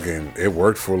 and fucking it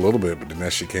worked for a little bit, but then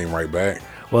that shit came right back.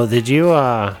 Well, did your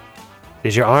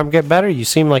arm get better? You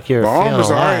seem like you're My arm feeling was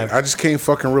alive. alright. I just can't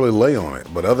fucking really lay on it.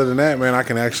 But other than that, man, I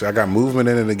got movement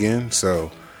in it again.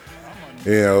 So,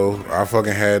 you know, I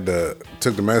fucking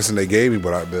took the medicine they gave me,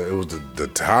 but it was the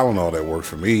Tylenol that worked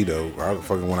for me, though. I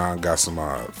fucking went out and got some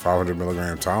 500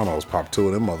 milligram Tylenols, popped 2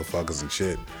 of them motherfuckers and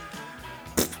shit.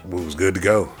 We was good to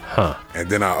go. Huh. And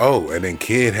then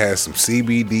Kid has some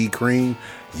CBD cream,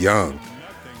 young.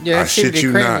 Yeah, I that shit CBD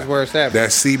you cream not. is where it's at. That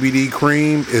CBD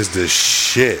cream is the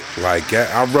shit. Like,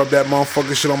 I rubbed that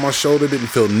motherfucking shit on my shoulder, didn't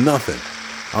feel nothing.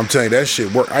 I'm telling you, that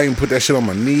shit worked. I even put that shit on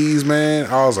my knees, man.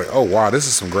 I was like, oh, wow, this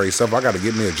is some great stuff. I got to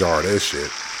get me a jar of this shit.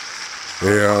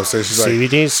 You know what I'm saying? She's like,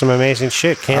 CBD is some amazing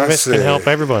shit. Cannabis can help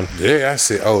everyone. Yeah, I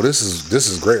said, oh, this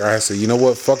is great. I said, you know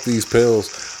what? Fuck these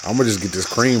pills. I'm going to just get this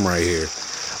cream right here.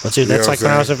 Well, dude, that's like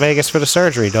when I was in Vegas for the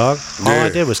surgery, dog. All I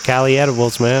did was Cali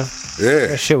edibles, man. Yeah.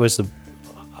 That shit was the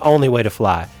only way to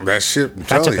fly. That shit, I'm I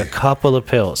telling took you. a couple of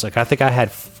pills. Like, I think I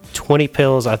had 20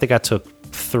 pills. I think I took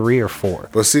 3 or 4.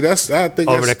 But see, I think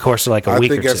over the course of like a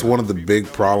week or I think that's two. one of the big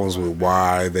problems with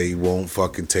why they won't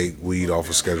fucking take weed off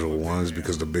of Schedule 1s,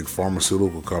 because the big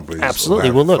pharmaceutical companies Absolutely.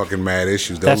 have Well, look, fucking mad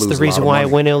issues. They'll That's lose the reason a lot why of it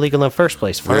money. went illegal in the first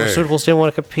place. Pharmaceuticals didn't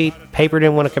want to compete. Paper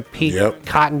didn't want to compete. Yep.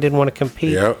 Cotton didn't want to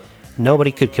compete. Yep.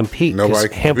 Nobody could compete. Nobody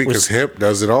can hemp compete because hemp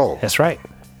does it all. That's right.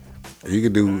 You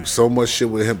can do so much shit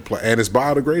with hemp, and it's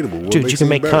biodegradable. What Dude, makes you can it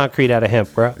make better? concrete out of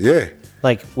hemp, bro. Yeah.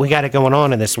 Like, we got it going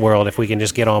on in this world if we can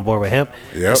just get on board with hemp.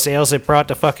 Yep. The sales it brought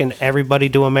to fucking everybody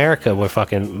to America were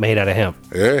fucking made out of hemp.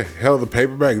 Yeah. Hell, the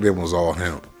paperback then was all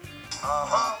hemp.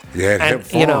 You had hemp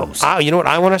And, farms. you know what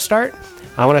I want to start?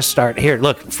 I want to start here.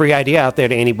 Look, free idea out there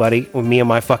to anybody with me and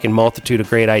my fucking multitude of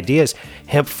great ideas.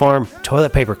 Hemp Farm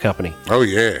Toilet Paper Company. Oh,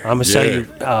 yeah. I'm going to sell you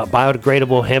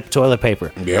biodegradable hemp toilet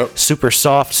paper. Yep. Super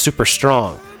soft, super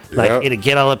strong. Like, Yep. it'll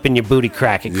get all up in your booty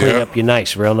crack and clean Yep. up your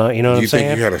nice, real no. You know what You I'm think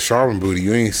saying? you had a Charmin booty?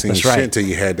 You ain't seen That's shit right. until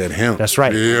you had that hemp. That's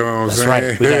right. You know what I'm That's saying?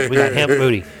 right. We got hemp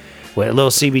booty with a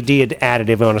little CBD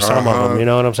additive on some of them. You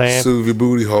know what I'm saying? Soothe your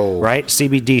booty hole. Right?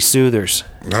 CBD soothers.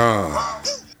 Ah.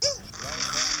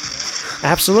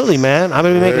 Absolutely, man. I'm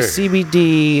going to be making Hey.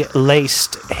 CBD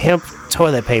laced hemp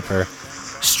toilet paper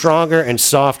stronger and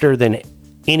softer than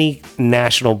any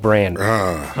national brand.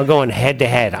 I'm going head to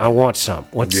head. I want some.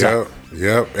 What's up?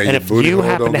 Yep. And your if booty you hole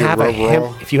happen don't to get have a rubber hemp,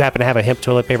 all. if you happen to have a hemp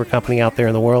toilet paper company out there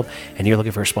in the world, and you're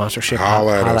looking for a sponsorship,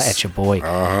 Holla at holla us. at your boy,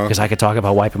 because I could talk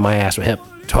about wiping my ass with hemp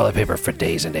toilet paper for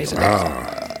days and days and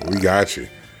days. We got you.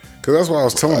 Because that's what I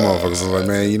was telling motherfuckers. I was like,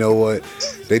 man, you know what?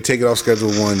 They take it off Schedule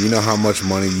 1. You know how much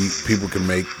money people can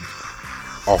make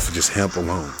off of just hemp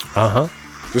alone.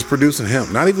 Just producing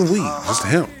hemp. Not even weed, just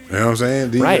hemp. You know what I'm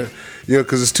saying? Right. Yeah,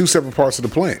 because it's 2 separate parts of the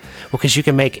plant. Well, because you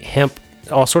can make hemp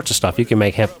all sorts of stuff. You can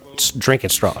make hemp drinking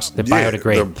straws that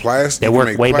biodegrade. The plastic, They you can work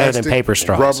make way better than plastic, paper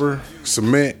straws. Rubber,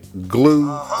 cement,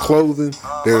 glue, clothing.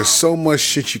 There's so much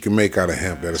shit you can make out of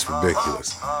hemp that is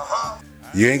ridiculous.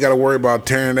 You ain't got to worry about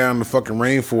tearing down the fucking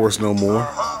rainforest no more.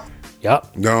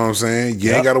 Yup. You know what I'm saying? You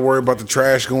Yep. ain't got to worry about the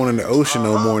trash going in the ocean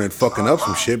no more and it fucking up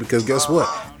some shit, because guess what?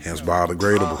 Hemp's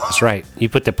biodegradable. That's right. You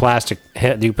put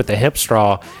the hemp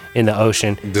straw in the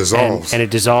ocean, Dissolves. and it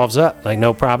dissolves up like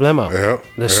no problemo. Yep,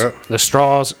 yep. The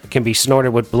straws can be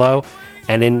snorted with blow,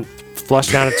 and then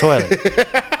flushed down the toilet.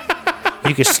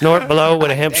 You can snort blow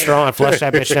with a hemp straw and flush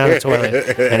that bitch down the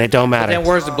toilet, and it don't matter. Then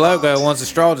where's the blow go once the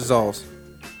straw dissolves?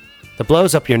 The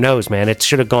blow's up your nose, man. It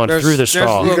should have gone through the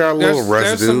straw. You got a little There's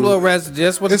residue. some little residue.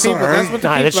 That's what the It's people. all right. That's what the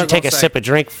Nah, people that are should take gonna a say. sip of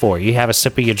drink for. You have a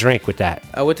sip of your drink with that.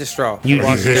 With the straw. You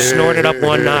snort it up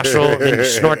one nostril, then you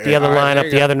snort the other All right, line there up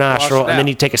you the go. other Wash nostril, it and then out.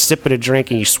 you take a sip of the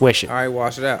drink and you swish it. All right,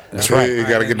 wash it out. That's right. You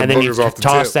got to get the And then you boogers off the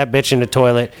toss tip. that bitch in the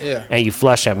toilet, Yeah. and you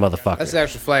flush that motherfucker. That's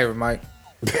extra flavor, Mike.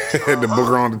 the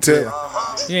booger on the tip.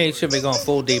 You should be going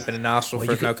full deep in the nostril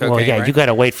for no cocaine. Well, yeah, right? you got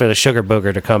to wait for the sugar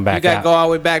booger to come You back got to out. go all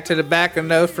the way back to the back of the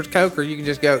nose for coke, or you can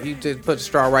just go. You just put the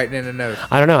straw right in the nose.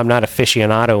 I don't know. I'm not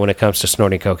aficionado when it comes to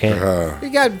snorting cocaine.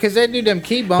 You got because they do them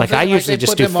key bumps. Like, I It's usually they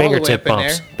just put do them all the way fingertip up in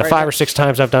bumps. there, The right 5 there. or 6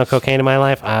 times I've done cocaine in my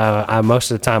life, I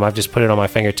most of the time I've just put it on my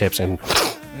fingertips and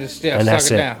Just And suck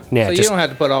that's it it. down. Yeah, so you just- don't have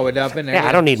to put all the way up in there. Yeah,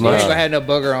 I don't need You much. ain't gonna have no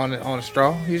booger on a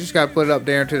straw. You just gotta put it up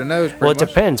there into the nose. Well, it pretty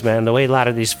much. depends, man. The way a lot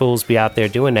of these fools be out there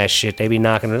doing that shit, they be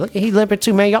knocking. Look, he limping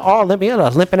too, man. Y'all all limping. You're a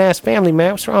limping ass family,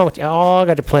 man. What's wrong with you? Oh, I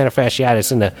got the plantar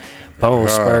fasciitis and the bone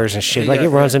spurs and shit. He Like got it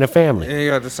runs in the family. Yeah,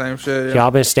 you got the same shit. Yeah. Y'all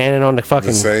been standing on the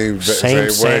fucking same sand,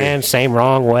 way. same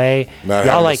wrong way. Not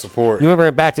Y'all having like support. you remember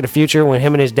in Back to the Future when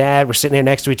him and his dad were sitting there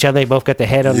next to each other. They both got the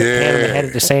head on the head on the Yeah.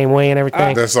 head the same way and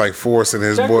everything. That's like forcing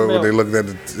his boy when they lookking at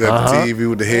the TV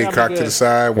with the head cocked to the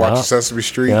side, watching Yeah. Sesame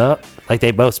Street. Yeah, like they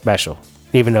both special,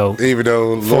 even though Even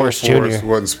though Lil Forrest Forrest Jr.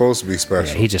 wasn't supposed to be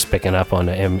special. he just picking up on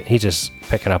the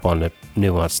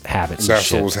nuanced habits. That's and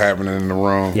shit. what was happening in the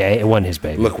room. Yeah, it wasn't his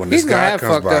baby. Look, when He's this gonna guy have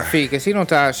comes fucked by, up feet because he don't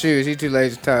tie his shoes. He's too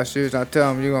lazy to tie his shoes. I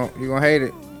tell him you gonna hate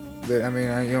it. But I mean,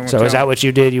 you don't. So is that what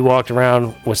you did? You walked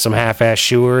around with some half-ass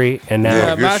shoery, and now Yeah.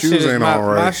 Your my shoes shoes ain't my, all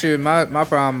right. my shoe my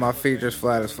problem. My feet just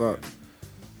flat as fuck.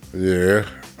 yeah,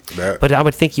 that. But I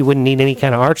would think you wouldn't need any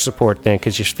kind of arch support then,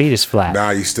 because your feet is flat.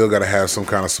 Nah, you still got to have some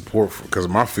kind of support because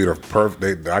my feet are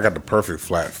perfect. I got the perfect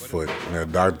flat foot. And the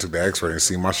doctor took the X-ray and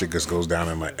see my shit just goes down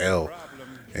in my L.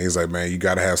 And he's like, man, you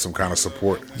got to have some kind of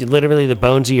support. Literally, the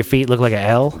bones of your feet look like an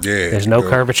L. Yeah, There's no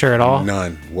curvature at all.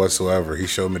 None whatsoever. He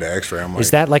showed me the X-ray. I'm like,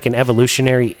 Is that like an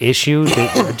evolutionary issue?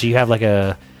 Do you have like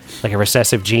a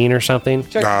recessive gene or something?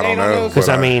 I don't know. Because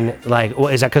but I mean, like,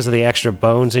 is that because of the extra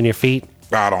bones in your feet?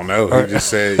 I don't know. He just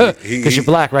said Because you're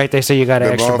black, right? They say you got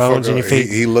the extra bones in your motherfucker, feet.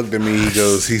 He looked at me. He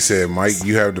said, Mike,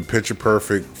 you have the picture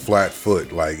perfect flat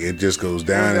foot. Like it just goes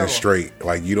down and straight.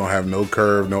 Like you don't have no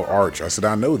curve, no arch. I said,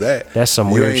 I know that. That's some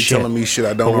you weird ain't shit. telling me shit I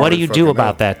don't. But what do already you do fucking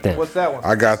about know. that then? What's that one?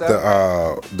 I got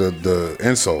the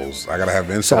insoles. I gotta have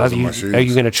So insoles in my shoes. are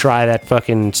you going to try that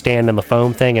fucking stand on the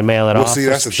foam thing and mail it Well, off? see,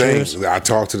 for that's the some thing. shoes? I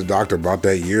talked to the doctor about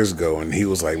that years ago, and he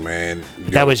was like, "Man,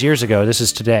 That was years ago. This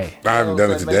is today. I haven't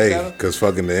done it today because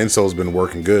fucking the insole's been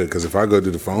working good. Because if I go do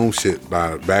the foam shit,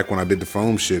 back when I did the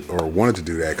foam shit or wanted to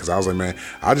do that, because I was like, man,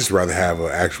 I just rather have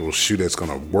an actual shoe that's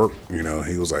gonna work. You know,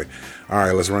 he was like, all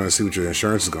right, let's run and see what your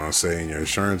insurance is gonna say, and your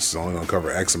insurance is only gonna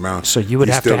cover X amount. So you would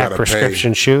have still to have gotta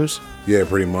prescription shoes? pay. Yeah,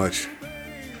 pretty much.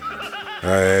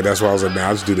 That's why I was like, man,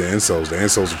 I'll just do the insoles. The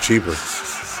insoles are cheaper.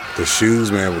 The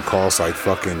shoes, man, would cost like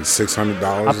fucking $600.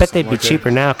 I bet they'd be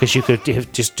cheaper now because you could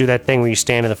just do that thing where you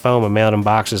stand in the foam and mail them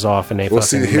boxes off and they Well,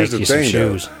 see, fucking here's make the you some thing,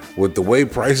 though. shoes. With the way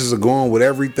prices are going with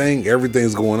everything,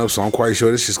 everything's going up. So I'm quite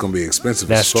sure this shit's gonna be expensive.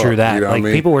 That's as fuck, true. That you know what like I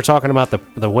mean? people were talking about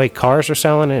the way cars are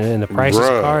selling and the prices of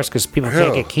Bruh, cars because people hell.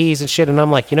 can't get keys and shit. And I'm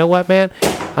like, you know what, man?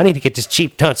 I need to get this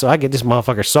cheap done so I get this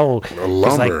motherfucker sold. 'Cause,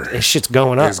 lumber. like this shit's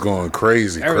going up. It's going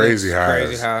crazy, crazy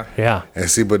high. Yeah. And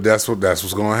see, but that's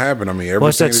what's going to happen. I mean, everything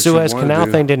Plus that you Suez wanna Canal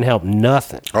do- thing didn't help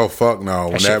nothing. Oh fuck no!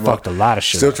 When shit fucked a lot of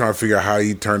shit Still up. trying to figure out how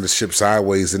you turn the ship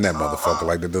sideways in that motherfucker.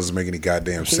 Like that doesn't make any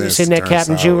goddamn He sense. was hitting to that turn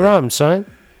Captain Jew sideways. rum, son. Hitting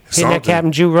that Something.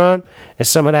 Captain Jew rum and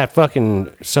some of that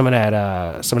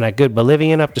good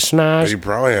Bolivian up the He schnoz.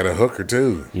 probably had a hooker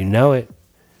too. You know it.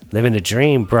 Living the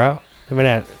dream, bro. Living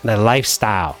that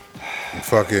lifestyle.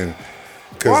 Fucking.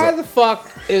 Why the fuck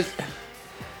is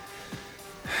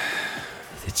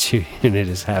The Jew unit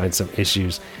is having some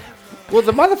issues. well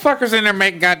the motherfuckers in there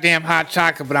making goddamn hot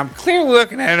chocolate, but I'm clearly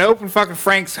looking at an open fucking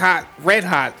Frank's red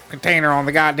hot container on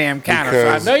the goddamn counter.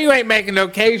 Because- So I know you ain't making no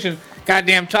Cajun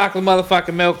goddamn chocolate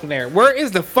motherfucking milk in there. Where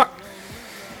is the fuck?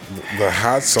 the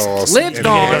hot sauce. Lid's and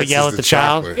gone. the Go yell at is the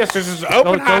child? chocolate. Yes, there's this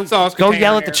open hot sauce Go container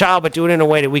yell at the here. child, but do it in a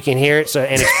way that we can hear it. So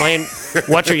and explain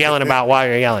what you're yelling about while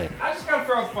you're yelling. I just gotta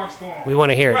figure out what the fuck's going on. We want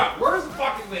to hear Bro, it. where's the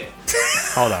fucking lid?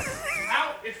 Hold up.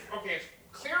 How? It's okay. It's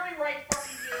clearly right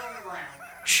fucking here on the ground.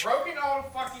 Broken all the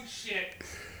fucking shit.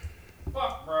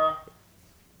 Fuck, bro.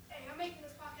 Hey, I'm making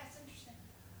this podcast interesting.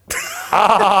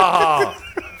 Oh,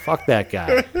 fuck that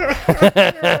guy.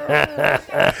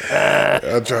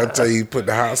 I'm trying to tell you, put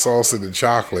the hot sauce in the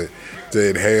chocolate to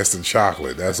enhance the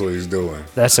chocolate. That's what he's doing.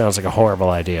 That sounds like a horrible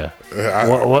idea. I-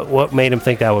 What made him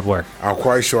think that would work? I'm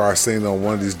quite sure I've seen it on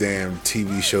one of these damn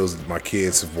TV shows that my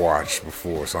kids have watched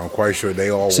before. So I'm quite sure they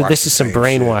all So watch this the is some same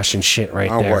brainwashing shit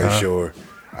right I'm there. quite huh? sure.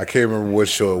 I can't remember what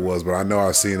show it was, but I know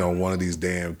I've seen it on one of these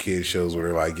damn kid shows where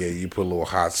they're like, yeah, you put a little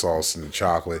hot sauce in the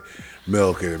chocolate,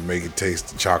 milk it, and make it taste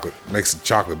the chocolate, makes the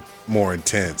chocolate more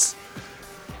intense.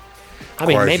 I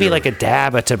mean, Quite maybe sure. like a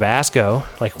dab of Tabasco,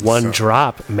 like one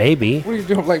drop, maybe. What are you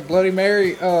doing? Like Bloody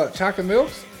Mary chocolate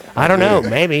milks? I don't know,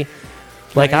 maybe.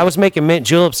 Like I was making mint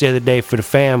juleps the other day for the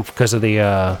fam because of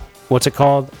the what's it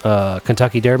called?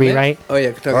 Kentucky Derby, right? Oh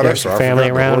yeah, Kentucky. Oh, that's right. family I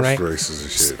forgot around, the horse right? races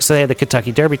and shit. So they had the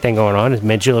Kentucky Derby thing going on. And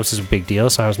mint juleps is a big deal,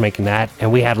 so I was making that,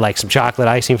 and we had like some chocolate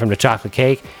icing from the chocolate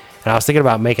cake, and I was thinking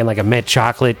about making like a mint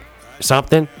chocolate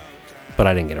something. but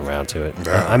I didn't get around to it.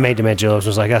 I made the mint juleps.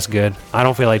 Was like, that's good. I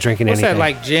don't feel like drinking What's anything. that,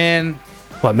 like gin?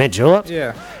 What, mint juleps?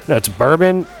 Yeah. No, it's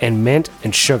bourbon and mint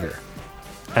and sugar.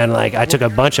 And like, I took a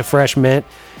bunch of fresh mint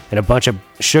and a bunch of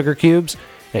sugar cubes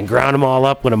and ground them all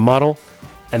up with a muddle,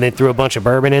 and then threw a bunch of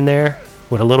bourbon in there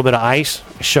with a little bit of ice,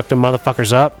 shook the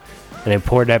motherfuckers up, and then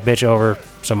poured that bitch over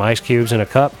some ice cubes in a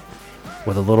cup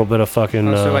with a little bit of fucking.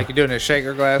 So like you're doing a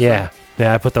shaker glass? Yeah.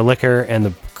 Yeah, I put the liquor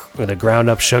and the ground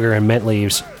up sugar and mint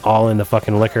leaves all in the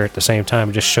fucking liquor at the same time.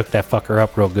 And just shook that fucker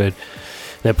up real good.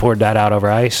 Then poured that out over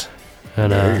ice.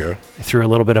 And There you go. threw a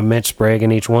little bit of mint sprig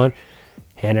in each one.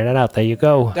 Handed it out. There you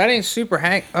go. That ain't super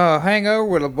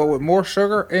hangover but with more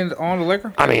sugar on the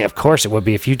liquor? I mean, of course it would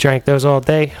be. If you drank those all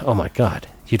day, oh my God.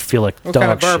 You'd feel like What dog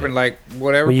kind of bourbon? shit. Like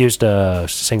whatever? We used a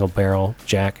single barrel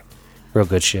Jack. Real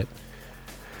good shit.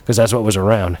 Because that's what was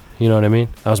around. You know what I mean?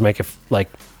 I was making like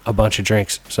a bunch of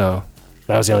drinks. So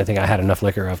that was the only thing I had enough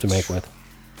liquor of to make with.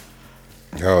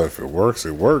 Hell, if it works,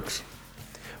 it works.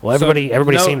 Well, everybody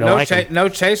seemed to like it. No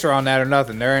chaser on that or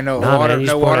nothing. There ain't no Nah, water, man, you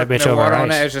just no pour water, that bitch no over water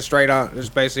on ice. that. It's just straight on. It's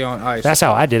basically on ice. That's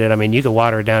how I did it. I mean, you could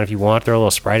water it down if you want. Throw a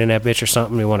little Sprite in that bitch or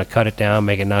something. You want to cut it down,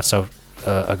 make it not so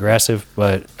aggressive.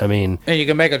 But, I mean... And you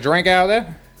can make a drink out of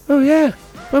that? Oh, yeah.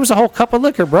 It was a whole cup of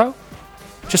liquor, bro.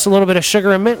 Just a little bit of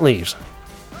sugar and mint leaves.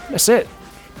 That's it.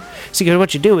 See, 'cause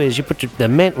what you do is you put the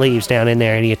mint leaves down in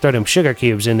there and you throw them sugar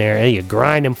cubes in there and you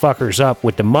grind them fuckers up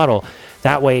with the muddle.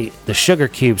 That way the sugar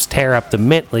cubes tear up the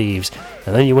mint leaves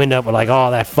and then you end up with like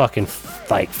all that fucking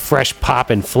like fresh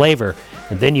popping flavor.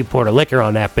 And then you pour the liquor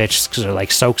on that bitch because it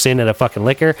like soaks into the fucking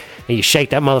liquor and you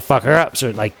shake that motherfucker up so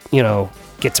it like, you know,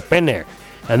 gets up in there.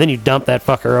 And then you dump that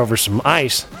fucker over some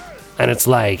ice and it's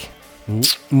like,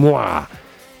 mwah,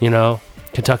 you know,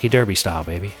 Kentucky Derby style,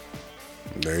 baby.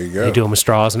 There you go. They do them with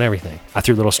straws and everything. I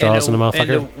threw little straws in the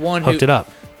motherfucker, hooked it up.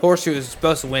 Horse who was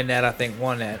supposed to win that, I think,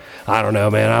 won that. I don't know,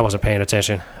 man. I wasn't paying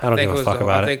attention. I don't give a fuck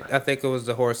about it. I think it was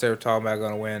the horse they were talking about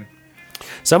going to win.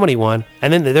 Somebody won.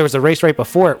 And then there was a race right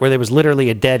before it where there was literally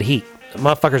a dead heat. The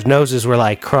motherfuckers' noses were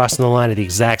like crossing the line at the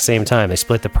exact same time. They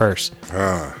split the purse.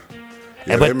 Yeah,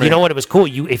 But you know what? It was cool.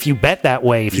 If you bet that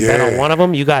way, if you bet on one of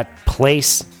them, you got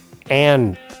place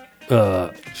and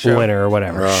winner or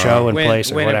whatever. Show and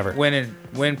place or whatever.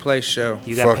 Win, place, show.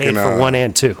 You got paid for 1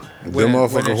 and 2. Them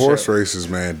motherfucking horse races,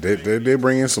 man, they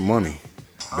bring in some money.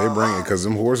 They bring it because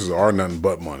them horses are nothing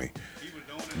but money.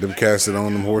 Them cats that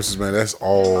own them horses, man, that's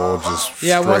all just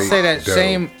Yeah, I want to say that dough.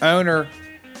 same owner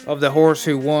of the horse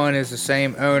who won is the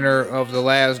same owner of the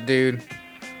last dude.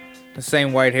 The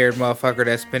same white-haired motherfucker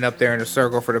that's been up there in the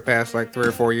circle for the past like 3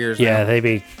 or 4 years Yeah, now. they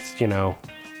be, you know,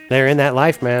 they're in that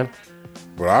life, man.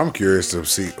 But I'm curious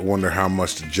to wonder how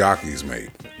much the jockeys make.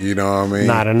 You know what I mean?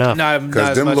 Not enough.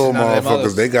 Because them little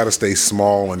motherfuckers, they got to stay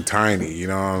small and tiny. You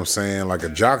know what I'm saying? Like a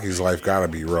jockey's life got to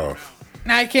be rough.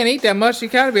 Nah, you can't eat that much. You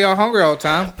gotta be all hungry all the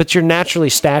time. But you're naturally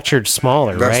statured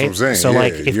smaller, That's right? what I'm saying. So Yeah,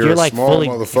 like, if you're you're a like small fully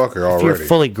motherfucker if you're already.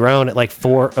 fully grown at like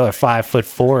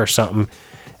 5'4" or something,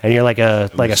 and you're like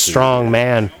a strong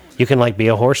man, you can like be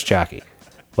a horse jockey.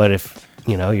 But if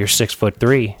you know you're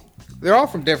 6'3", They're all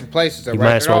from different places, though, You right?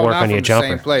 might as They're well all work not on from your the jumper.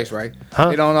 same place, right? Huh?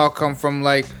 They don't all come from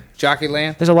like Jockey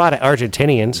Land. there's a lot of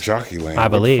Argentinians. Jockey Land. I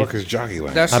believe. What the fuck is Jockey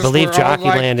Land? That's I just believe where all, Jockey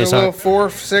Land the is little on- 4,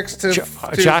 6 to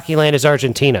Jockey Land is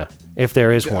Argentina, if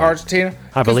there is one. Argentina.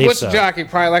 I believe what's so. the jockey?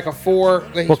 Probably like a 4.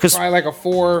 He's 'cause probably like a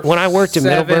 4. When I worked in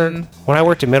 7.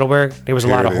 Middleburg, there was a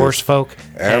Here lot it of is. horse folk,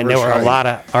 and there Average were a height. lot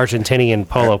of Argentinian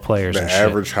polo players The and shit.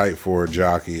 average height for a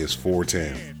jockey is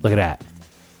 4'10". Look at that.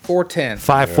 4'10".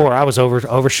 5'4". I was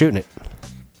overshooting it.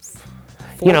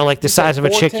 You know, like the size of a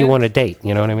chick you 4'10"? want to date.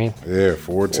 You know what I mean? Yeah,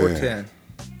 4'10". 4'10".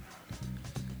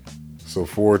 So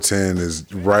 4'10" is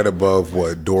right above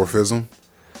what, dwarfism?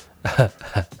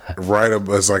 Right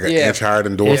above, it's like an Yeah. inch higher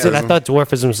than Is it? I dwarfism. thought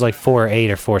dwarfism was like 4'8"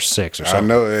 or 4'6" or I something.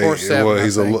 know. 4'7", Well, I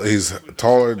think. he's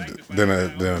taller than a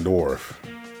dwarf.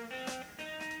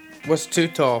 What's too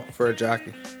tall for a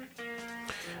jockey?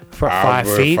 For 5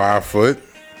 feet. 5 foot.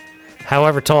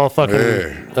 However tall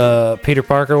fucking Peter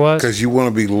Parker was. Because you want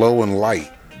to be low and light.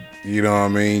 You know what I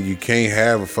mean? You can't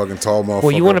have a fucking tall motherfucker.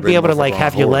 Well, you want to big be able to motherfucker like on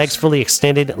have a your horse. legs fully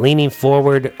extended, leaning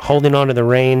forward, holding onto the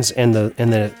reins and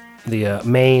the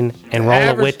mane, and rolling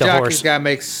Average with the jockey's horse. got to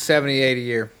make 70-80 a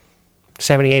year.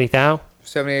 70,000-80,000?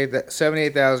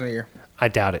 78,000 a year. I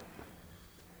doubt it.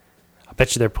 I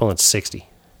bet you they're pulling 60.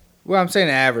 Well, I'm saying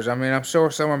average. I mean, I'm sure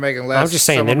some are making less. I'm just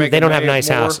saying some are they making don't have way nice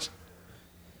more. houses.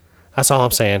 That's all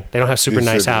I'm saying. They don't have super You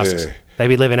nice said, houses. yeah. They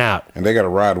be living out. And they got to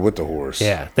ride with the horse.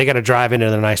 Yeah, they got to drive into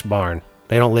the nice barn.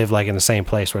 They don't live like in the same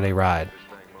place where they ride.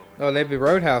 Oh, they'd be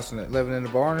roadhousing it, living in the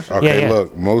barn or something. Okay, Yeah.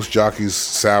 look, most jockeys'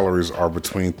 salaries are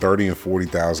between $30,000 and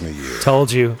 $40,000 a year.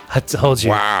 Told you. I told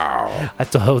you. Wow. I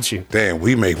told you. Damn,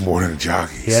 we make more than the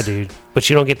jockeys. Yeah, dude. But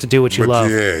you don't get to do what you But love.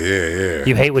 yeah.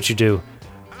 You hate what you do,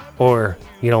 or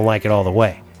you don't like it all the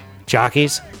way.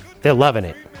 Jockeys, they're loving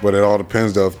it. But it all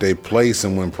depends, though, if they place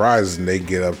and win prizes and they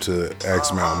get up to X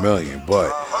amount of million.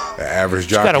 But the average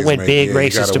jockey gotta win big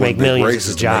races to make millions as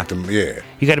a jockey. Yeah.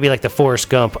 You got to be like the Forrest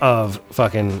Gump of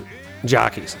fucking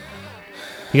jockeys.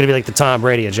 You got to be like the Tom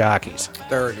Brady of jockeys.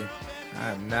 30.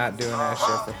 I'm not doing that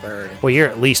shit for 30. Well, you're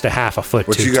at least a half a foot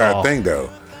But too you got tall. to think, though,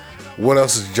 what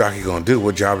else is the jockey going to do?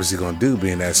 What job is he going to do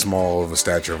being that small of a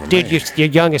stature of a Dude, man? your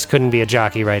youngest couldn't be a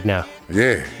jockey right now.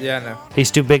 Yeah. Yeah, I know. He's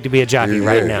too big to be a jockey Yeah,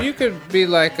 right yeah. now. You could be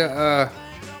like a,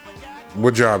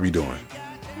 What job you doing?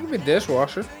 you could be a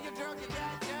dishwasher.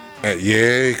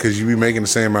 Yeah, because you be making the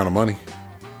same amount of money.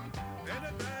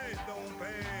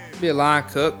 Be a line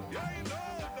cook.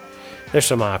 There's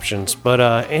some options. But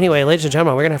anyway, ladies and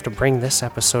gentlemen, we're going to have to bring this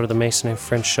episode of the Mason and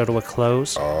French Show to a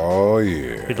close. Oh,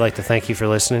 yeah. We'd like to thank you for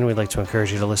listening. We'd like to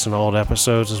encourage you to listen to old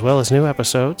episodes as well as new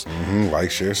episodes.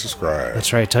 Like, share, subscribe.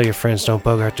 That's right. Tell your friends, don't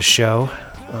bogart the show.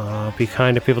 Be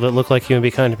kind to people that look like you and be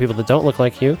kind to people that don't look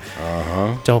like you.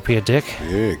 Don't be a dick.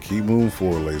 Yeah, keep moving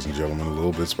forward, ladies and gentlemen,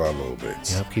 little bits by little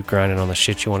bits. Yep, keep grinding on the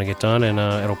shit you want to get done, and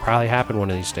it'll probably happen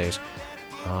one of these days.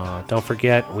 Don't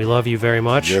forget, we love you very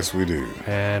much. Yes, we do.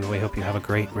 And we hope you have a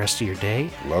great rest of your day.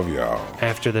 Love y'all.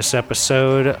 After this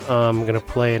episode, I'm going to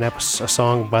play a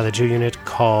song by the Jew Unit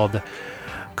called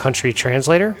Country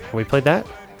Translator. Have we played that?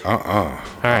 All right.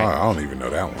 I don't even know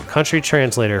that one. Country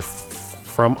Translator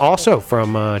from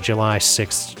July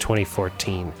 6th,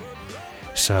 2014.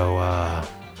 So,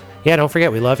 yeah, don't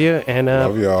forget, we love you, and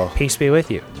Love y'all. peace be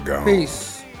with you. Gone. Peace.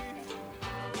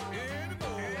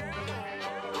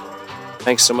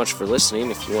 Thanks so much for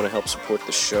listening. If you want to help support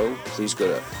the show, please go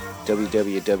to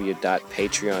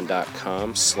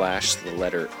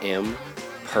www.patreon.com/M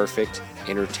Perfect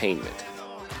Entertainment.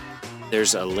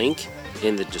 There's a link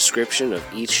in the description of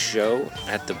each show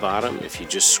at the bottom. If you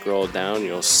just scroll down,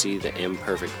 you'll see the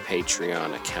Imperfect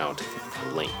Patreon account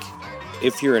link.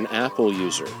 If you're an Apple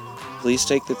user, please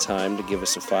take the time to give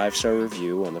us a 5-star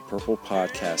review on the Purple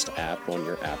Podcast app on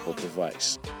your Apple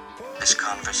device. This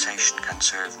conversation can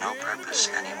serve no purpose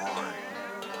anymore.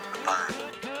 Goodbye.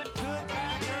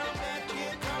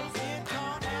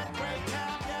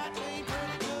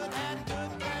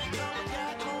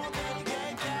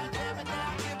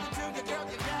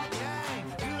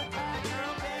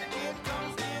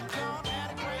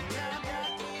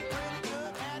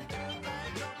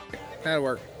 That'll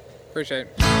work. Appreciate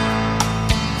it.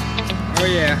 Oh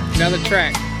yeah, another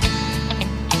track.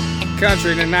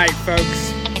 Country tonight,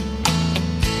 folks.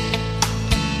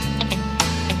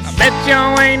 I bet you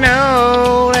ain't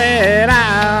know that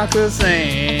I could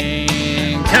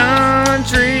sing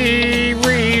country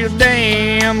real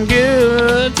damn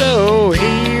good. So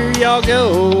here y'all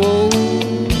go.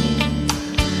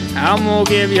 I'm gonna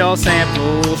give y'all a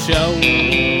sample show.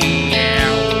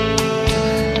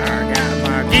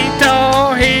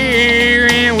 Guitar here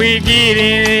and we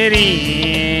getting it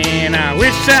in. I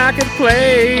wish I could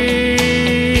play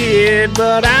it,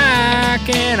 but I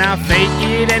cannot fake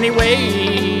it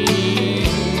anyway.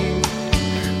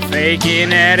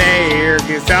 Faking that air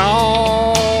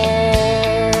guitar.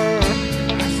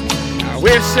 I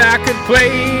wish I could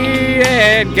play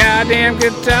that goddamn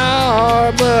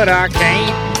guitar, but I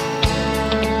can't.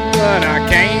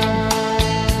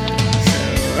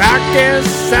 I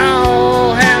guess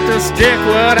I'll have to stick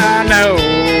what I know.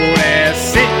 As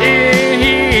sitting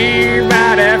here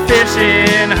by that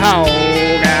fishing hole,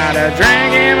 got a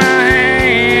drink in my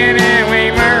hand and we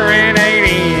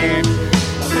marinating.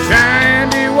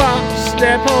 Trying to watch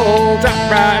that pole drop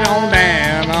right on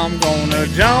down. I'm gonna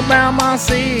jump out my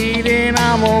seat and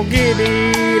I'm gonna get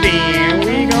it in.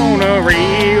 We gonna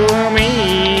reel them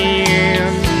in.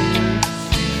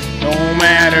 No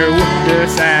matter what the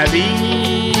size is.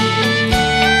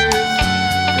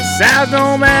 Size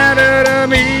don't matter to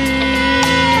me.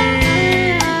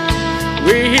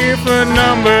 We're here for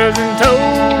numbers and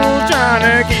totals, trying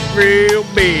to get real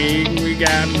big. We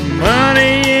got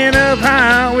money in a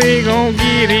pile, we gon'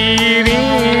 get it in.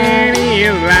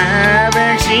 It's live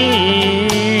action.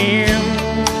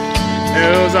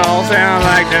 Those all sound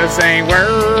like the same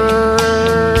word.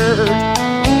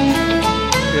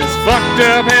 It's fucked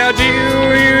up how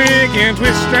Julia can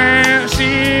twist that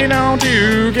shit on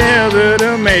together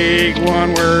to make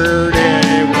one word.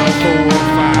 And 1, 4, 5.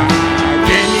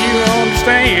 Can you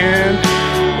understand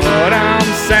what I'm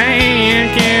saying?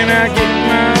 Can I get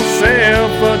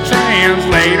myself a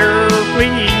translator,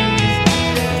 please?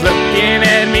 Let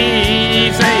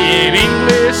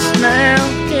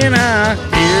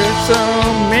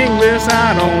some English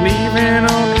I don't even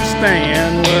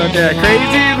understand. What that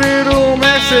crazy little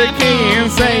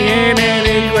Mexican saying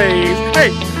anyways.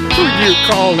 Hey, who you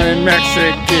calling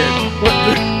Mexican? What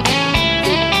the?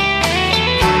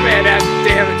 Man, that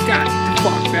damn it. God,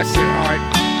 fuck, that's it. All right.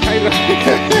 Hey, look.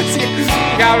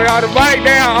 Got me on the bike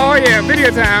now. Oh, yeah,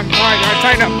 video time. All right,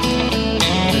 tighten up.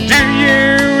 Do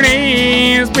you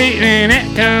need speaking that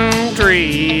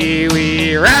country?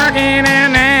 We rockin'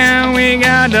 and now we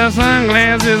got the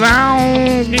sunglasses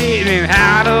on. Getting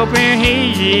hot up in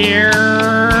here.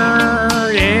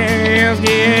 Yeah, it's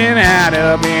getting hot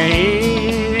up in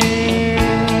here.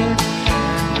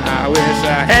 I wish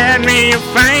I had me a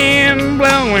fan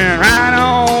blowing right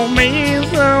on me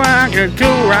so I could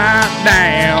cool right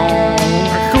down.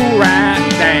 Cool right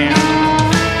down.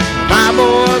 My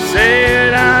boy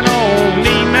said I don't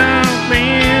need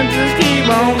nothing, just keep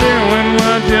on doing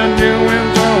what you're doing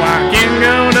so I can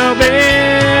go to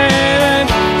bed.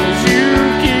 'Cause you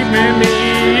keeping me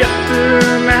up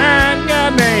tonight,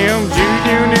 goddamn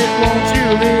G-Unit, won't you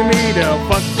leave me the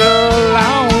fuck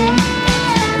alone?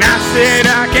 And I said I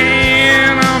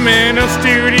can, I'm in the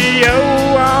studio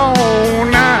all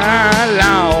night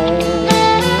long,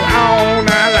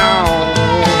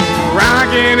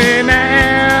 rocking it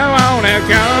now on that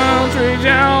country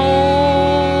John.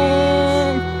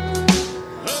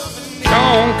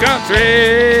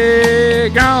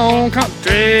 Gone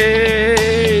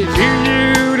country,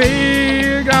 you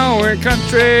did going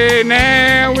country,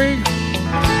 now we